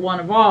successful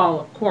one of all,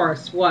 of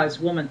course, was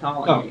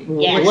Womanthology.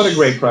 Yes. What a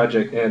great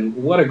project, and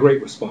what a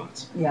great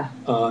response. Yeah.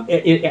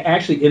 It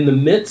actually, in the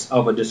midst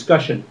of a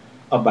discussion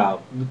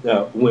about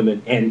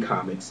women and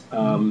comics,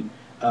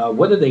 what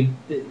were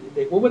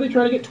they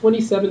trying to get?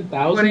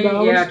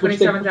 $27,000, Yeah, which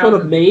they $27,000. sort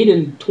of made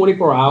in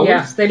 24 hours.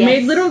 Yes, they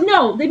Yes.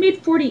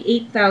 made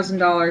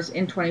 $48,000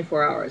 in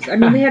 24 hours. I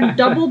mean, they had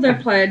doubled their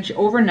pledge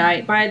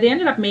overnight. They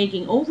ended up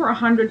making over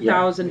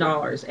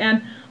 $100,000,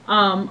 and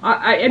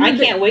I mean, I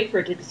can't wait for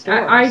it to hit the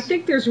stores. I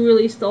think there's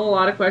really still a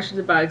lot of questions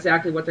about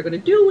exactly what they're going to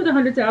do with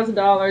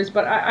 $100,000,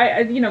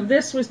 but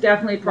this was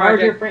definitely a Larger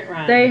project. print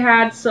run. They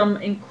had some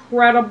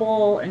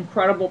incredible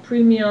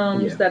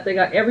premiums Yeah. that they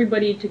got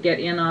everybody to get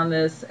in on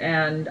this,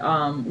 and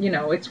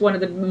it's one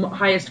of the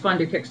highest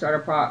funded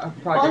Kickstarter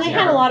projects. Well, and they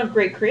had ever. a lot of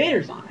great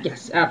creators on it.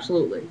 Yes,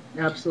 absolutely.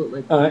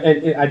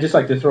 And I'd just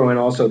like to throw in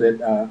also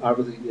that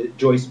obviously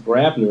Joyce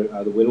Brabner,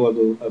 the widow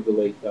of the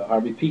late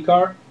Harvey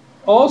Pekar,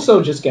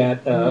 also just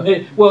got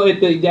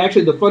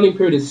actually the funding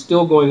period is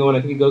still going on.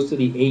 I think it goes to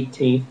the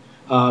 18th,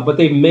 but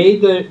they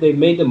made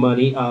the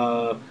money.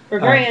 For a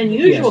very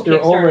unusual yes, they're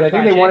Kickstarter over. I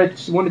think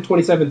project. they wanted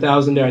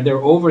 27,000 there. They're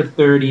over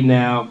 30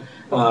 now.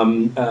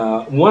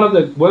 One of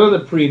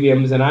the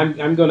premiums, and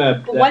I'm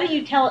gonna. But why don't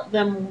you tell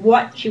them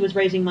what she was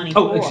raising money for?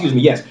 Oh, excuse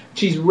me. Yes,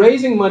 she's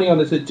raising money on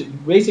this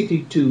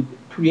basically to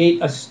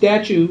create a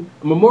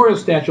memorial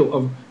statue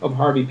of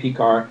Harvey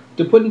Pekar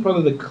to put in front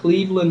of the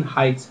Cleveland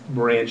Heights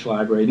Branch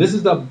Library. And this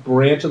is the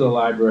branch of the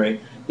library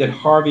that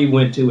Harvey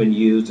went to and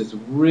used. It's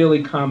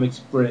really comics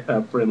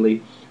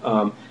friendly.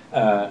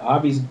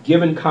 Harvey's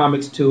given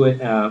comics to it,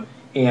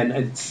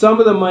 and some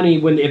of the money,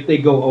 if they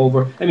go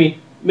over, I mean,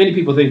 many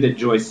people think that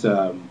Joyce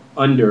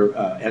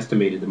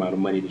underestimated the amount of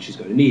money that she's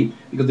going to need,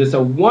 because there's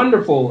a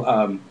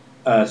wonderful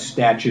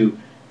statue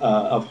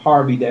of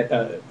Harvey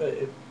that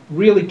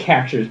really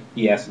captures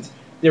the essence.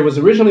 There was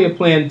originally a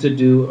plan to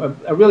do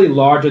a really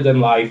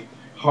larger-than-life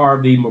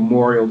Harvey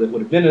memorial that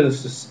would have been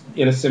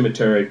in a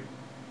cemetery.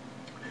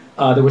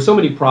 There were so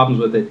many problems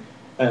with it,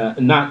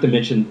 not to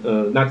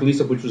mention, not the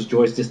least of which was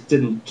Joyce just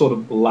didn't sort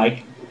of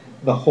like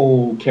the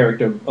whole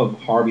character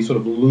of Harvey sort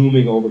of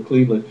looming over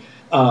Cleveland.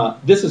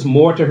 This is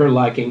more to her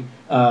liking.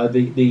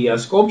 The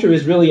sculpture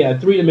is really a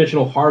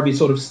three-dimensional Harvey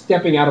sort of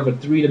stepping out of a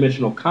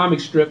three-dimensional comic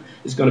strip.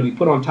 It's going to be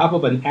put on top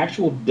of an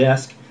actual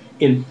desk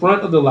in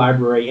front of the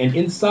library, and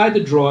inside the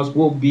drawers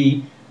will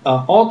be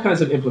all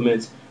kinds of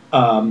implements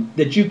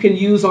that you can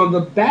use on the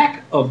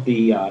back of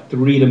the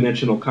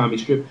three-dimensional comic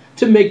strip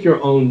to make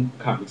your own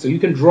comics. So you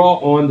can draw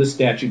on the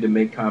statue to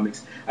make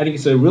comics. I think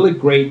it's a really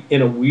great,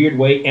 in a weird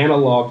way,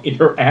 analog,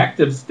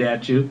 interactive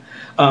statue.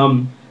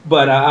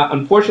 But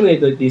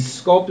unfortunately, the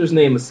sculptor's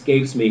name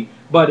escapes me.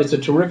 But it's a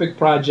terrific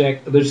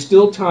project. There's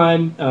still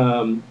time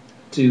there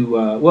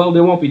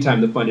won't be time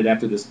to fund it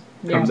after this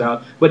comes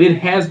out, but it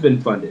has been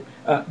funded.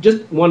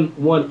 Just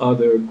one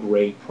other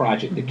great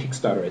project that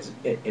Kickstarter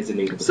has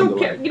enabled. So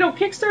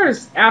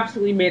Kickstarter's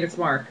absolutely made its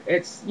mark.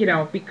 It's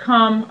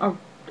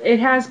it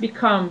has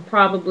become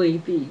probably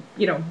the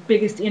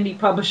biggest indie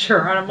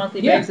publisher on a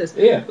monthly basis.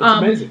 Yeah, it's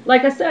amazing.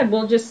 Like I said,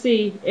 we'll just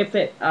see if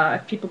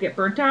people get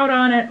burnt out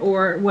on it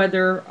or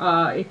whether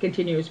it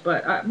continues.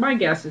 But my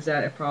guess is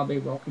that it probably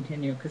will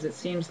continue because it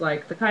seems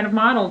like the kind of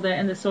model that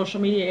in the social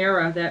media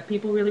era that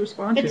people really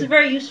respond to. It's a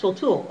very useful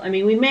tool. I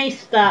mean, we may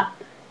stop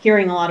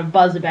hearing a lot of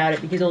buzz about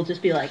it because it'll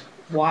just be like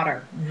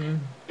water. Mm-hmm.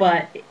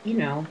 But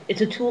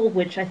it's a tool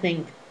which I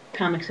think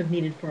comics have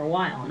needed for a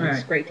while, and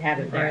it's great to have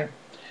it there. Right.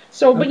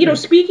 So, but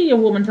speaking of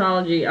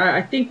womanthology,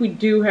 I think we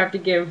do have to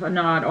give a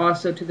nod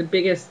also to the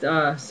biggest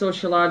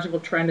sociological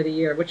trend of the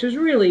year, which is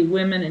really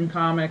women in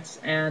comics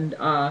and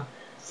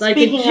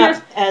speaking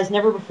up as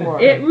never before.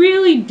 It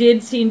really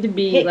did seem to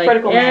be hit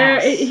critical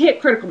mass. It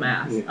hit critical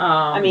mass. Yeah.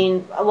 I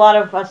mean, a lot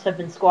of us have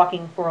been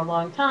squawking for a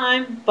long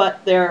time,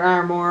 but there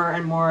are more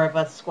and more of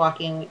us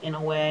squawking in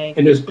a way.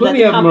 And there's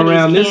plenty of them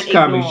around this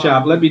comic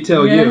shop, let me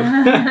tell you.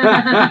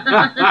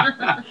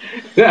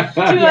 2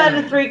 out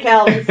of 3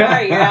 Calvin.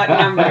 Sorry, you're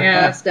outnumbered.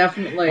 Yes,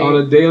 definitely. On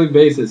a daily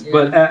basis. Yeah.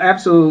 But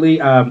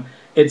absolutely,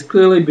 it's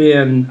clearly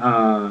been,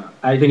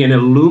 I think, an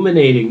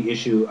illuminating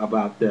issue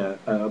about the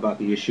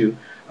issue.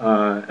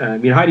 I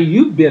mean, Heidi,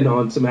 you've been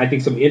on some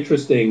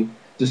interesting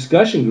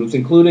discussion groups,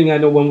 including, I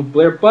know, one with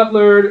Blair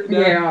Butler earlier in the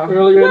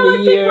year. Well, I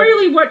think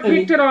really what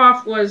kicked it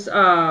off was,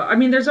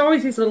 there's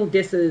always these little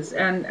disses,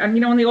 and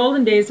in the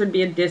olden days there'd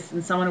be a diss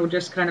and someone would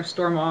just kind of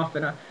storm off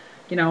and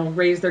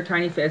raise their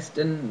tiny fist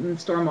and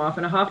storm off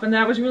in a huff, and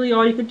that was really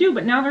all you could do.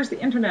 But now there's the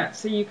internet,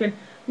 so you can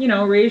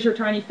raise your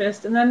tiny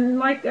fist, and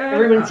then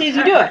everyone sees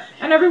you do it,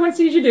 and everyone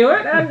sees you do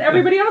it, and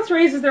everybody else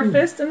raises their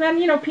fist, and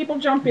then people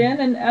jump in,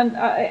 and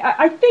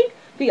I think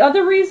the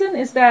other reason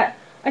is that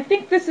I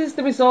think this is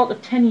the result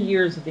of 10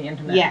 years of the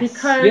internet.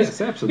 Yes,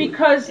 absolutely.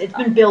 Because it's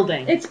been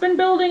building. It's been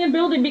building and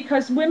building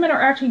because women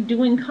are actually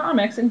doing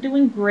comics and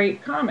doing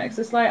great comics.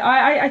 It's like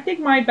I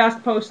think my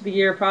best post of the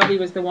year probably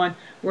was the one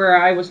where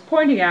I was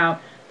pointing out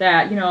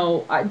that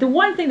the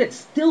one thing that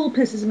still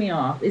pisses me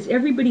off is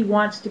everybody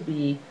wants to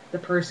be the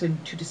person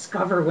to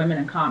discover women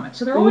in comics.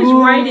 So they're always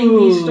writing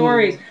these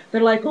stories.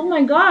 They're like, oh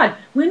my God,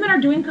 women are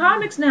doing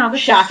comics now.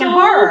 That's shock and so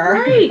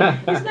horror. Great.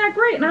 Isn't that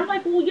great? And I'm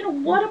like, well,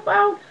 what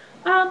about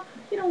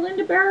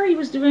Linda Barry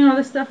was doing all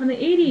this stuff in the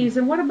 80s,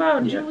 and what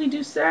about Julie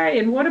Doucet,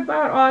 and what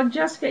about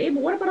Jessica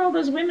Abel, what about all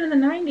those women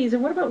in the 90s,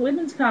 and what about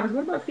women's comics,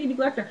 what about Phoebe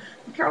Gleckner,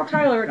 and Carol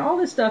Tyler, and all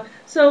this stuff.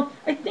 So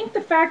I think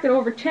the fact that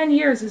over 10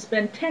 years has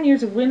been 10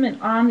 years of women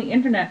on the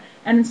internet,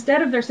 and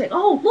instead of they're saying,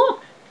 oh,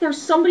 look,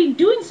 there's somebody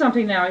doing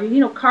something now.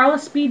 Carla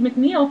Speed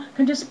McNeil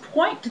can just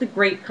point to the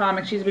great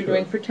comics she's been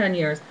doing for 10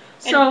 years.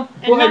 So,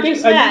 and not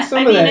just that.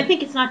 I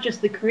think it's not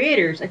just the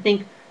creators. I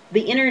think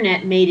the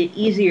internet made it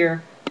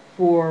easier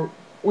for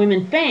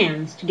women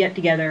fans to get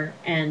together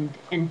and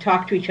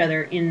talk to each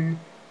other in,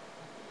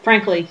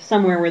 frankly,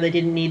 somewhere where they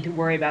didn't need to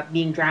worry about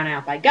being drowned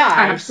out by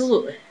guys.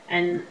 Absolutely.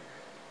 And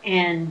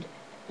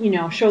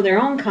show their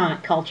own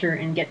comic culture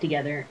and get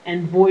together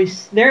and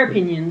voice their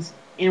opinions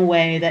in a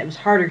way that was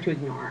harder to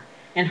ignore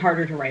and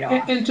harder to write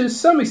off. And to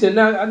some extent,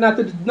 not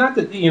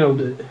that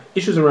the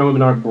issues around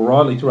women aren't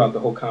broadly throughout the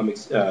whole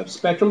comics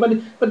spectrum,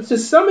 but to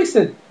some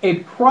extent, a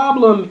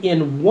problem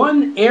in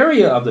one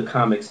area of the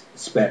comics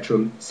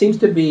spectrum seems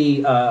to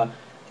be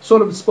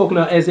sort of spoken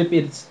of as if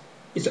it's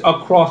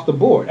across the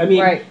board. I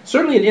mean,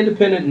 certainly in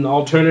independent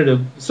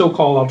and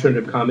so-called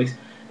alternative comics,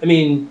 I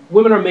mean,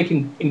 women are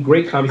making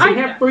great comics. They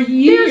have for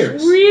years.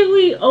 There's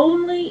really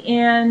only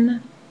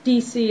in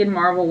DC and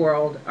Marvel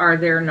world are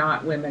there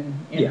not women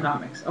in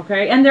comics,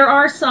 okay? And there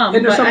are some.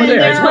 And there's some there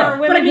as well.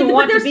 Women who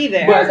want to be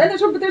there.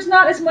 But there's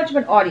not as much of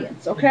an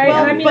audience, okay?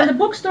 Well, and in the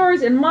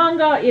bookstores, in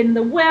manga, in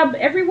the web,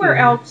 everywhere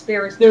else,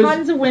 there's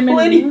tons of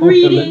women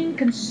reading,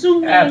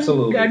 consuming,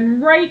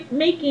 and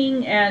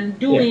making, and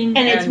doing.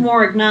 And it's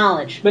more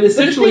acknowledged. But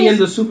essentially in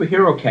the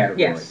superhero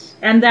category. Yes.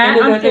 And that,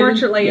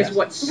 unfortunately, is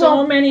what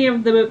so many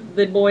of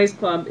the boys'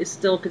 club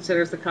still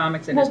considers the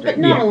comics industry. Well, but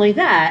not only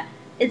that,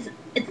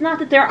 it's not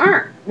that there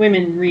aren't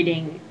women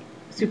reading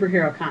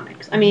superhero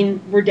comics. I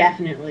mean, we're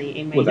definitely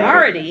a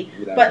minority,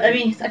 but I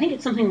mean, I think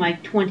it's something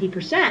like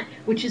 20%,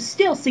 which is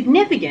still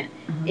significant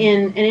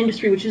in an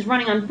industry which is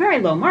running on very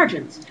low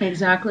margins.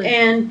 Exactly.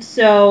 And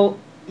so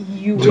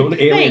you would don't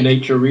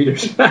alienate your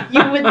readers.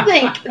 You would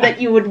think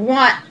that you would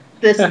want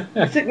this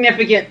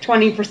significant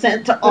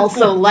 20% to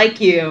also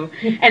like you,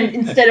 and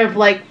instead of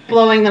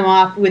blowing them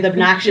off with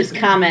obnoxious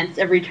comments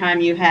every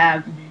time you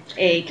have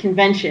a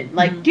convention,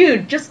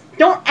 dude, just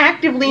don't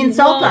actively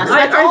insult us.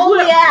 That's all we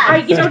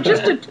ask.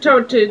 Just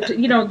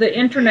to the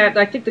internet.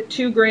 I think the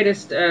two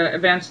greatest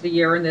events of the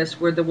year in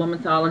this were the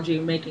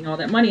Womanthology making all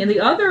that money, and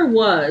the other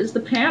was the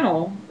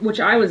panel, which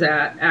I was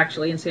at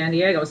actually in San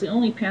Diego. It was the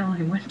only panel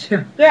I went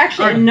to. There are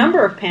actually a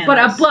number of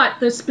panels, but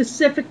the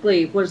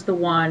specifically was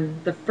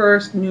the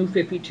first New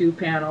 52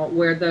 panel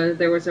where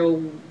there was a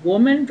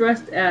woman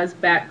dressed as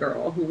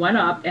Batgirl who went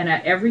up and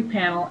at every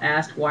panel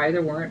asked why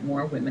there weren't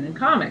more women in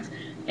comics.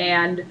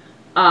 And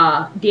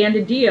Dan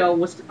DiDio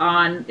was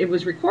on, it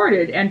was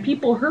recorded, and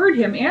people heard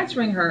him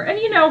answering her. And,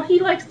 he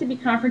likes to be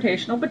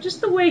confrontational, but just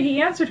the way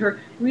he answered her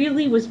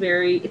really was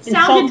it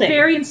sounded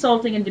very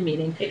insulting and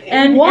demeaning.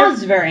 It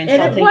was very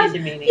insulting and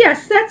demeaning.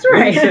 Yes, that's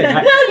right.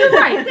 Well, you're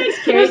right. Thanks,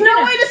 Kate. There's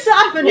no way to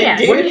soften it,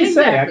 dude. What did he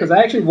say? Because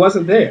I actually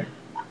wasn't there.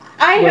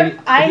 I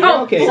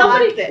have okay.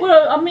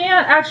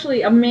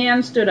 A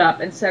man stood up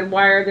and said,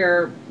 "Why are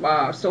there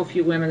so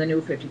few women in the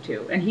New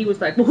 52?" And he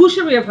was like, "Well, who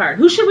should we have hired?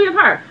 Who should we have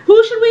hired?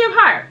 Who should we have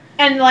hired?"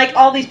 And like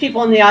all these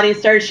people in the audience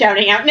started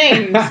shouting out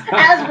names,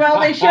 as well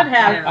they should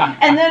have. Yeah.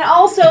 And then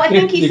also, I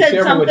think he Be said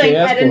careful what something you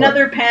ask at for.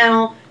 another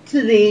panel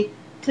to the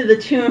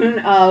tune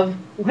of,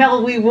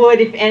 "Well, we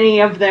would if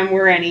any of them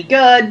were any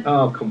good."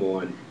 Oh, come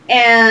on.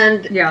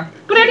 And yeah.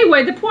 But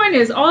anyway, the point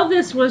is, all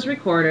this was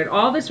recorded,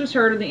 all this was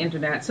heard on the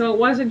internet, so it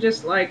wasn't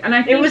just like, and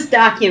I think it was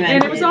documented.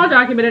 and it was all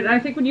documented. And I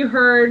think when you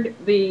heard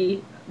the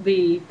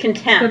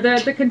contempt,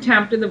 the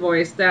contempt in the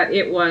voice, that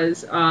it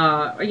was,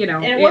 and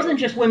it wasn't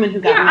just women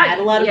who got mad.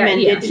 A lot of men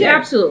did too. Yeah,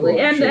 absolutely.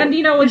 Well, and sure. and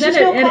There's just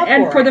no call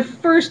and for for it. the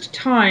first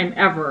time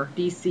ever,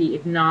 DC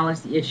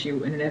acknowledged the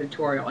issue in an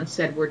editorial and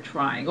said we're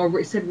trying,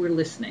 or said we're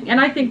listening.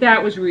 And I think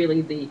that was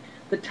really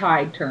the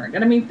tide turned.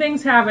 And I mean,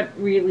 things haven't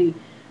really.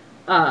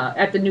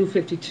 At the New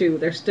 52,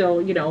 they're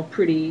still,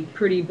 pretty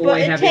boy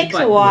But heavy. it takes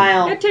a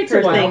while. It takes for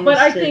a while, things but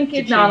I to- think to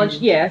acknowledge.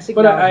 change. Yes,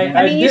 But acknowledge.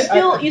 I mean,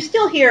 you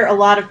still hear a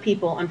lot of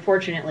people,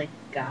 unfortunately,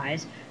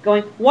 guys,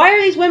 going, "Why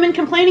are these women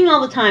complaining all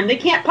the time? They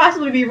can't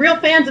possibly be real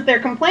fans if they're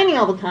complaining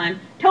all the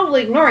time,"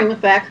 totally ignoring the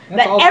fact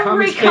That's that all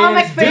every comics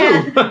comic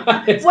fan,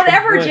 fans do. It's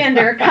whatever complain.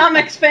 gender,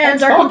 comics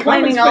fans That's are all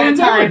complaining comics all the fans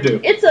ever time.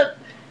 do.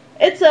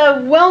 It's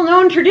a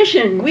well-known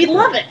tradition. We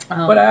love it.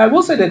 But I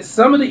will say that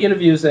some of the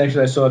interviews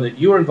actually I saw that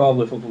you were involved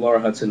with Laura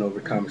Hudson over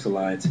at Comics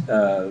Alliance,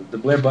 the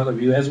Blair Butler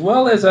review, as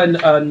well as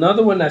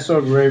another one I saw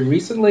very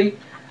recently,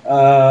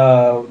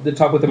 the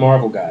Talk with the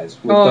Marvel guys.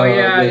 With,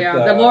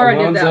 The Laura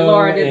did that.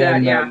 Laura did that.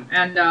 And, Yeah,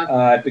 and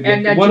I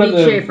forget and, one of Janine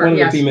the Schaefer, one of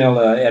the yes. female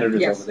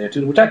editors Yes. over there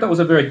too, which I thought was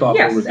a very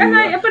thoughtful yes, review. and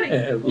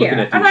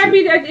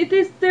Looking at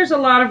these there's a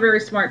lot of very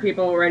smart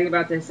people writing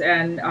about this,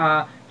 and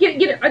I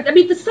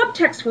mean, the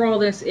subtext for all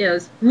this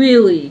is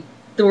really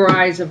the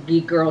rise of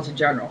geek girls in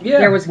general. Yeah,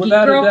 there was Geek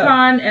without a Girl doubt.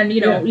 Con, and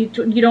Yeah. you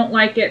don't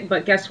like it,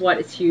 but guess what?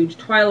 It's huge.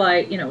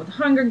 Twilight, with the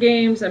Hunger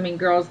Games. I mean,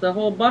 girls, the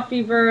whole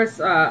Buffyverse.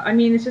 I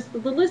mean, it's just the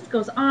list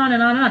goes on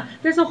and on and on.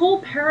 There's a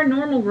whole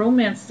paranormal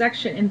romance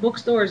section in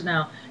bookstores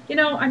now.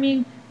 I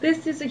mean,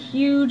 this is a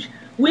huge.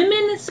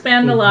 Women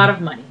spend a lot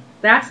of money.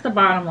 That's the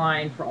bottom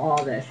line for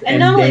all this. And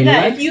not only they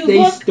that, like if you stay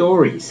look,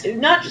 stories.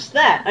 not just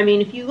that. I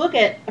mean, if you look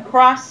at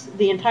across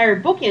the entire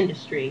book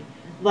industry,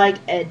 like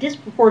a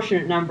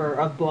disproportionate number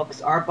of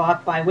books are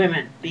bought by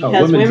women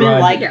because women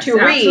drive like it. to Yes,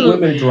 read. absolutely.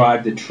 Women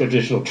drive the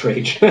traditional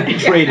trade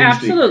industry.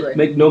 absolutely.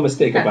 Make no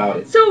mistake about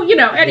it. So,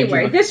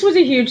 anyway, this was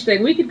a huge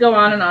thing. We could go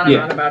on and on and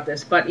Yeah. on about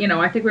this, but,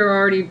 I think we've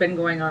already been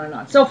going on and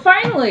on. So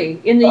finally,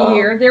 in the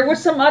year, there was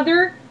some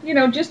other,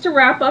 just to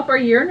wrap up our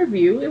year in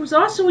review, it was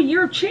also a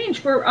year of change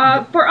for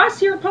us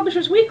here at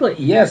Publishers Weekly.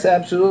 Yes,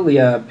 absolutely.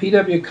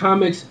 PW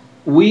Comics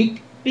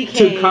Week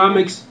Became- to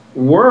Comics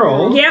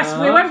World. Yes,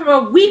 we went from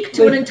a week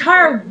to an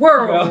entire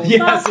world. Well,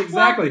 yes,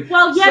 exactly.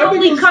 Well, yet Some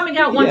only people- coming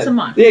out once yeah, a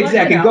month. yeah,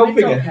 exactly. But, Go it's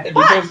figure. okay.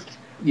 Because,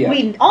 yeah,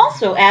 We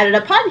also added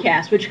a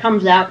podcast which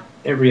comes out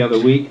every other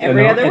week.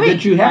 Every other and week.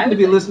 that you happen to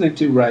be Why would listening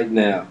to right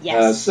now.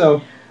 Yes.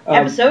 Episode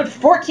episode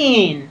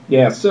 14.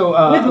 Yeah,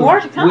 so With more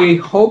to come. we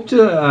hope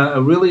to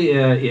really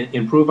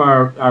improve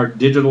our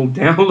digital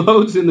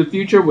downloads in the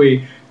future.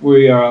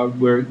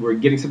 We're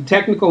getting some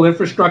technical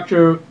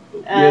infrastructure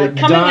Coming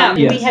done. up,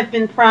 Yes. we have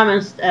been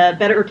promised a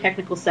better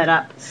technical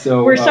setup.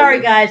 So We're sorry,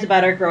 guys,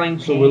 about our growing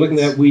pains. So we're looking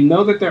at. We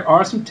know that there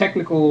are some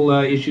technical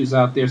issues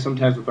out there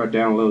sometimes with our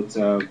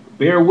downloads.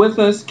 Bear with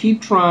us.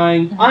 Keep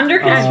trying. Under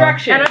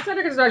construction. And it's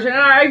under construction.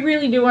 And I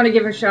really do want to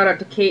give a shout out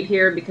to Kate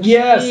here because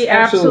Yes, she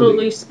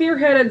absolutely.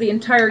 spearheaded the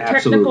entire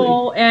Absolutely.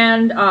 technical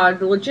and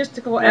the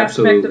logistical aspect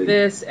Absolutely. of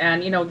this.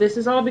 And, this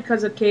is all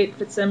because of Kate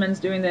Fitzsimmons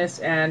doing this.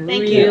 And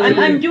Thank really, you.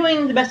 I'm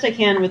doing the best I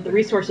can with the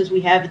resources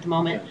we have at the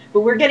moment,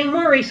 but we're getting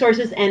more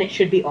resources, and it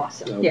should be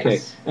awesome. Okay.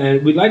 Yes.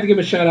 And we'd like to give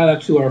a shout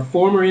out to our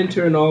former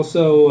intern,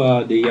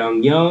 also the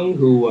young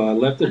who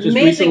left us just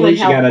Amazingly recently.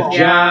 She got a helpful.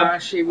 job. Yeah,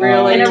 she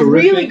really And a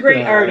terrific, really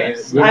great artist.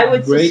 I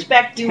would great,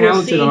 suspect you will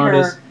talented see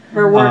artist.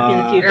 her work in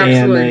the future.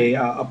 Absolutely.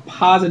 And a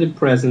positive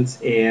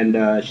presence,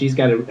 and she's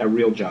got a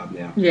real job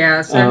now.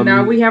 Yes, and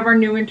now we have our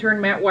new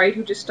intern, Matt White,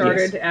 who just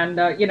started, Yes.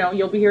 and,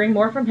 you'll be hearing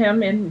more from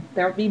him, and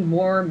there'll be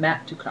more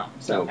Matt to come.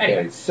 So, Okay,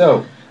 anyway.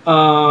 so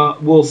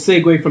we'll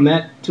segue from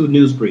that to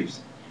news briefs.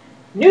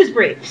 News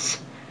briefs.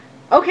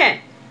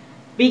 Okay.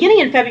 Beginning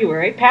in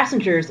February,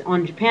 passengers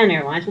on Japan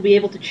Airlines will be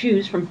able to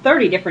choose from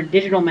 30 different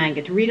digital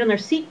manga to read on their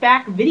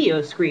seat-back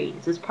video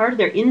screens as part of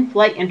their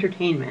in-flight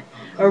entertainment.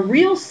 A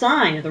real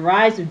sign of the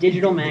rise of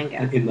digital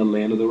manga. In the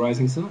land of the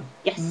rising sun.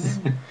 Yes.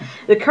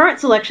 The current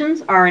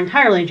selections are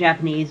entirely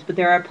Japanese, but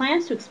there are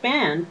plans to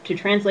expand to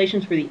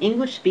translations for the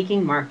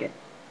English-speaking market.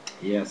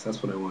 Yes,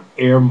 that's what I want.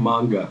 Air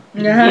manga.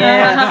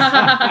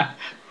 Yes.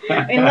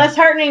 In less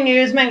heartening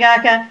news,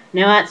 mangaka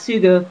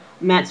Naotsugu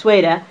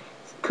Matsueda,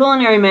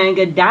 culinary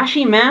manga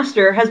Dashi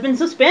Master has been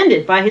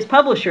suspended by his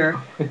publisher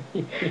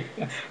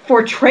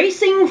for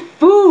tracing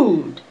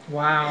food.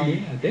 Wow.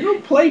 Yeah, they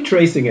don't play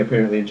tracing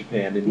apparently in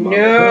Japan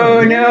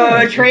anymore.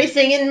 No,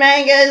 tracing in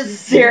manga is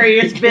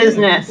serious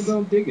business. People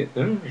don't dig it.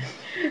 No.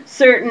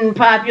 Certain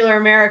popular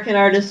American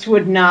artists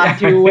would not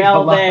do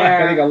well I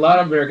there. think a lot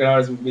of American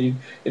artists would be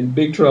in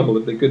big trouble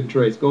if they couldn't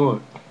trace. Go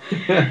on.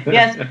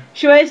 Yes,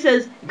 Shuei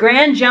says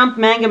Grand Jump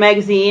Manga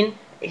Magazine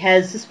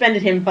has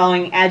suspended him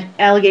following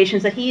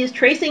allegations that he is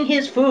tracing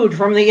his food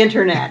from the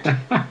internet.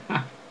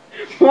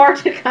 More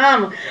to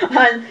come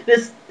on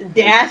this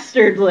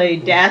dastardly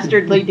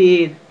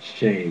deed.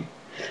 Shame.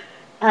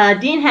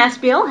 Dean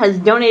Haspiel has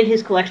donated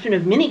his collection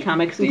of mini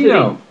comics,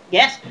 Dino.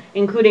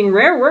 including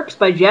rare works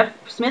by Jeff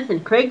Smith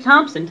and Craig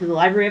Thompson, to the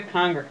Library of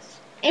Congress.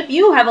 If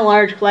you have a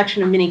large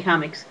collection of mini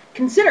comics,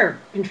 consider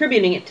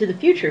contributing it to the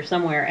future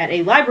somewhere at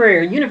a library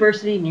or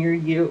university near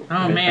you. Oh,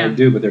 I man.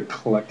 do, but they're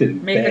collected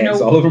in Make a bags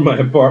note. all over my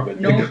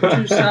apartment. Note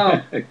to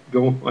self.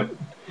 Go on.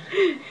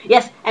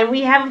 Yes, and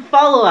we have a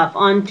follow-up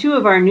on 2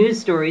 of our news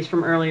stories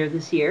from earlier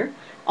this year.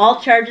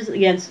 All charges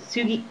against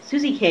Susie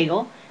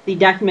Cagle, the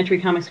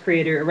documentary comics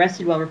creator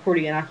arrested while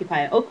reporting at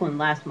Occupy Oakland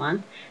last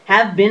month,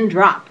 have been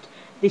dropped.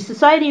 The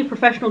Society of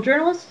Professional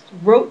Journalists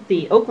wrote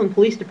the Oakland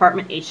Police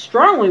Department a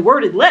strongly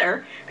worded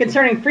letter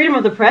concerning freedom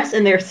of the press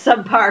and their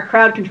subpar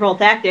crowd control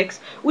tactics,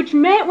 which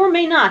may or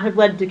may not have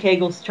led to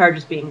Cagle's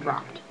charges being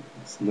dropped.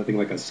 It's nothing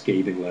like a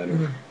scathing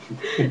letter.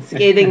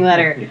 Scathing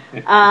letter.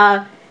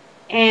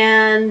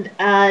 And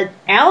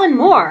Alan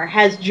Moore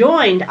has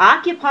joined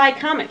Occupy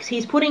Comics.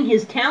 He's putting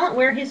his talent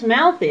where his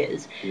mouth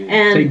is.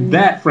 And Take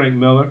that, Frank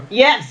Miller.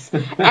 yes,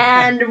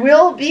 and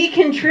will be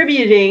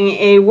contributing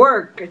a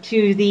work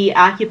to the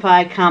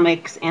Occupy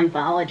Comics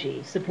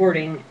anthology,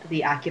 supporting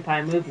the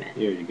Occupy movement.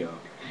 Here you go.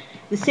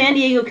 The San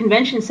Diego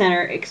Convention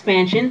Center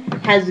expansion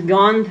has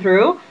gone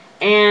through,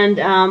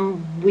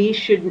 and we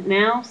should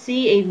now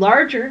see a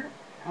larger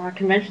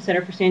convention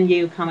center for San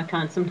Diego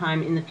Comic-Con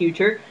sometime in the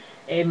future.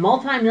 A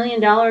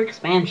multi-million-dollar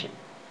expansion.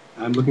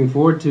 I'm looking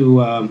forward to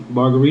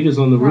margaritas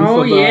on the roof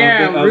Oh, of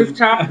yeah,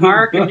 rooftop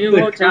park, a new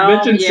the hotel.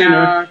 Convention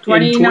Yeah, Center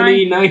in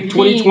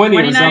 2020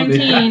 or something.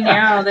 2019,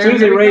 yeah. As soon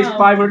as they raised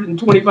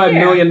 $525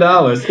 million.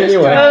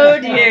 Anyway. Oh,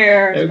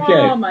 dear. Okay.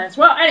 Small amounts.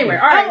 Well, anyway,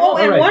 all right. Oh,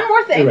 and right. one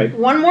more thing. All right.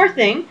 One more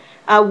thing.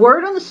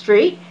 Word on the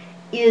street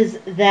is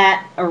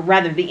that, or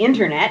rather the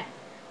internet,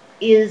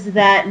 is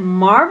that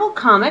Marvel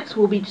Comics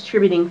will be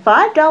distributing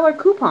 $5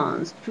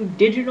 coupons to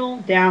digital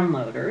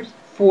downloaders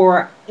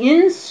for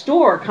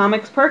in-store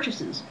comics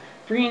purchases,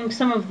 bringing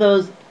some of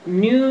those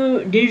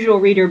new digital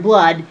reader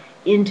blood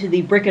into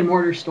the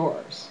brick-and-mortar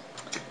stores.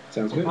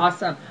 Sounds good.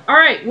 Awesome. All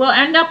right, we'll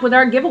end up with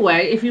our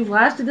giveaway. If you've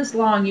lasted this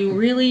long, you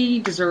really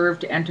deserve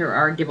to enter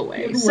our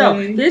giveaway.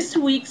 So this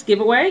week's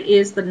giveaway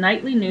is the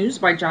Nightly News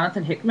by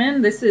Jonathan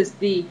Hickman. This is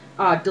the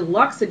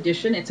deluxe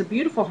edition. It's a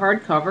beautiful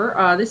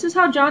hardcover. This is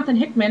how Jonathan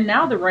Hickman,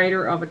 now the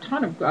writer of a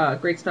ton of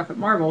great stuff at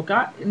Marvel,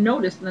 got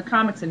noticed in the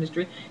comics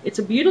industry. It's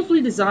a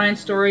beautifully designed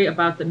story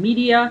about the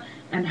media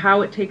and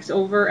how it takes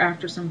over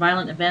after some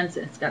violent events.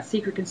 It's got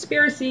secret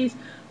conspiracies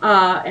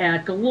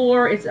and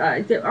galore. It's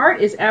the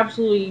art is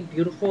absolutely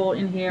beautiful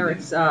in here.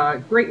 It's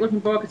a great looking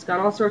book. It's got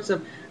all sorts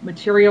of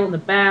material in the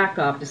back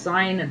of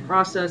design and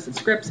process and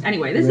scripts.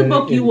 Anyway, this is a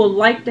book you will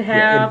like to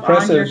have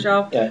on your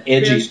shelf.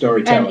 Edgy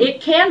storytelling. And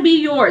it can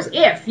be yours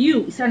if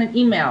you send an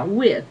email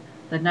with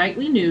the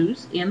Nightly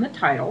News in the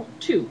title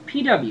to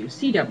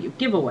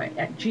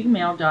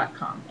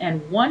pwcwgiveaway@gmail.com.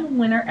 And one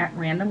winner at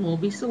random will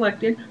be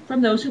selected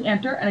from those who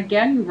enter. And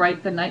again, you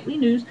write the Nightly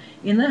News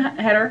in the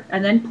header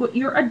and then put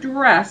your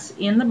address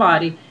in the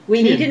body.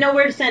 We need to know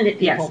where to send it,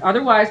 people. Yes,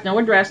 otherwise, no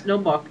address, no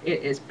book.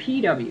 It is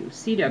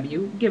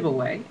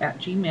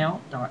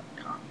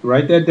pwcwgiveaway@gmail.com.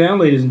 Write that down,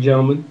 ladies and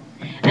gentlemen.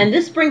 And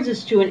this brings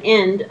us to an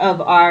end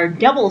of our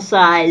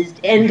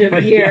double-sized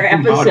end-of-year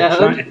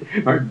episode.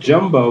 Our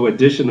jumbo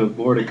edition of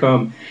More to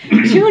Come.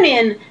 Tune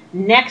in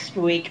next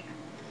week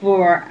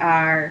for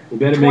our We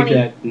better make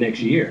that next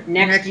year.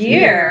 next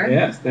year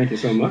Yes, thank you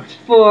so much.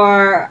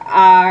 for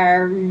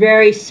our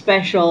very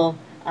special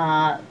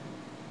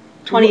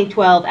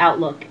 2012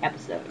 Outlook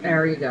episode.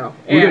 There you go.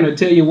 We're going to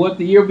tell you what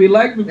the year will be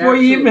like before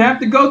you even have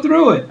to go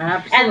through it.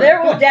 Absolutely. And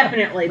there will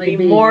definitely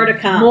be more to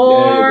come.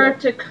 More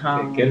to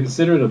come.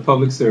 Consider it a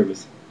public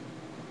service.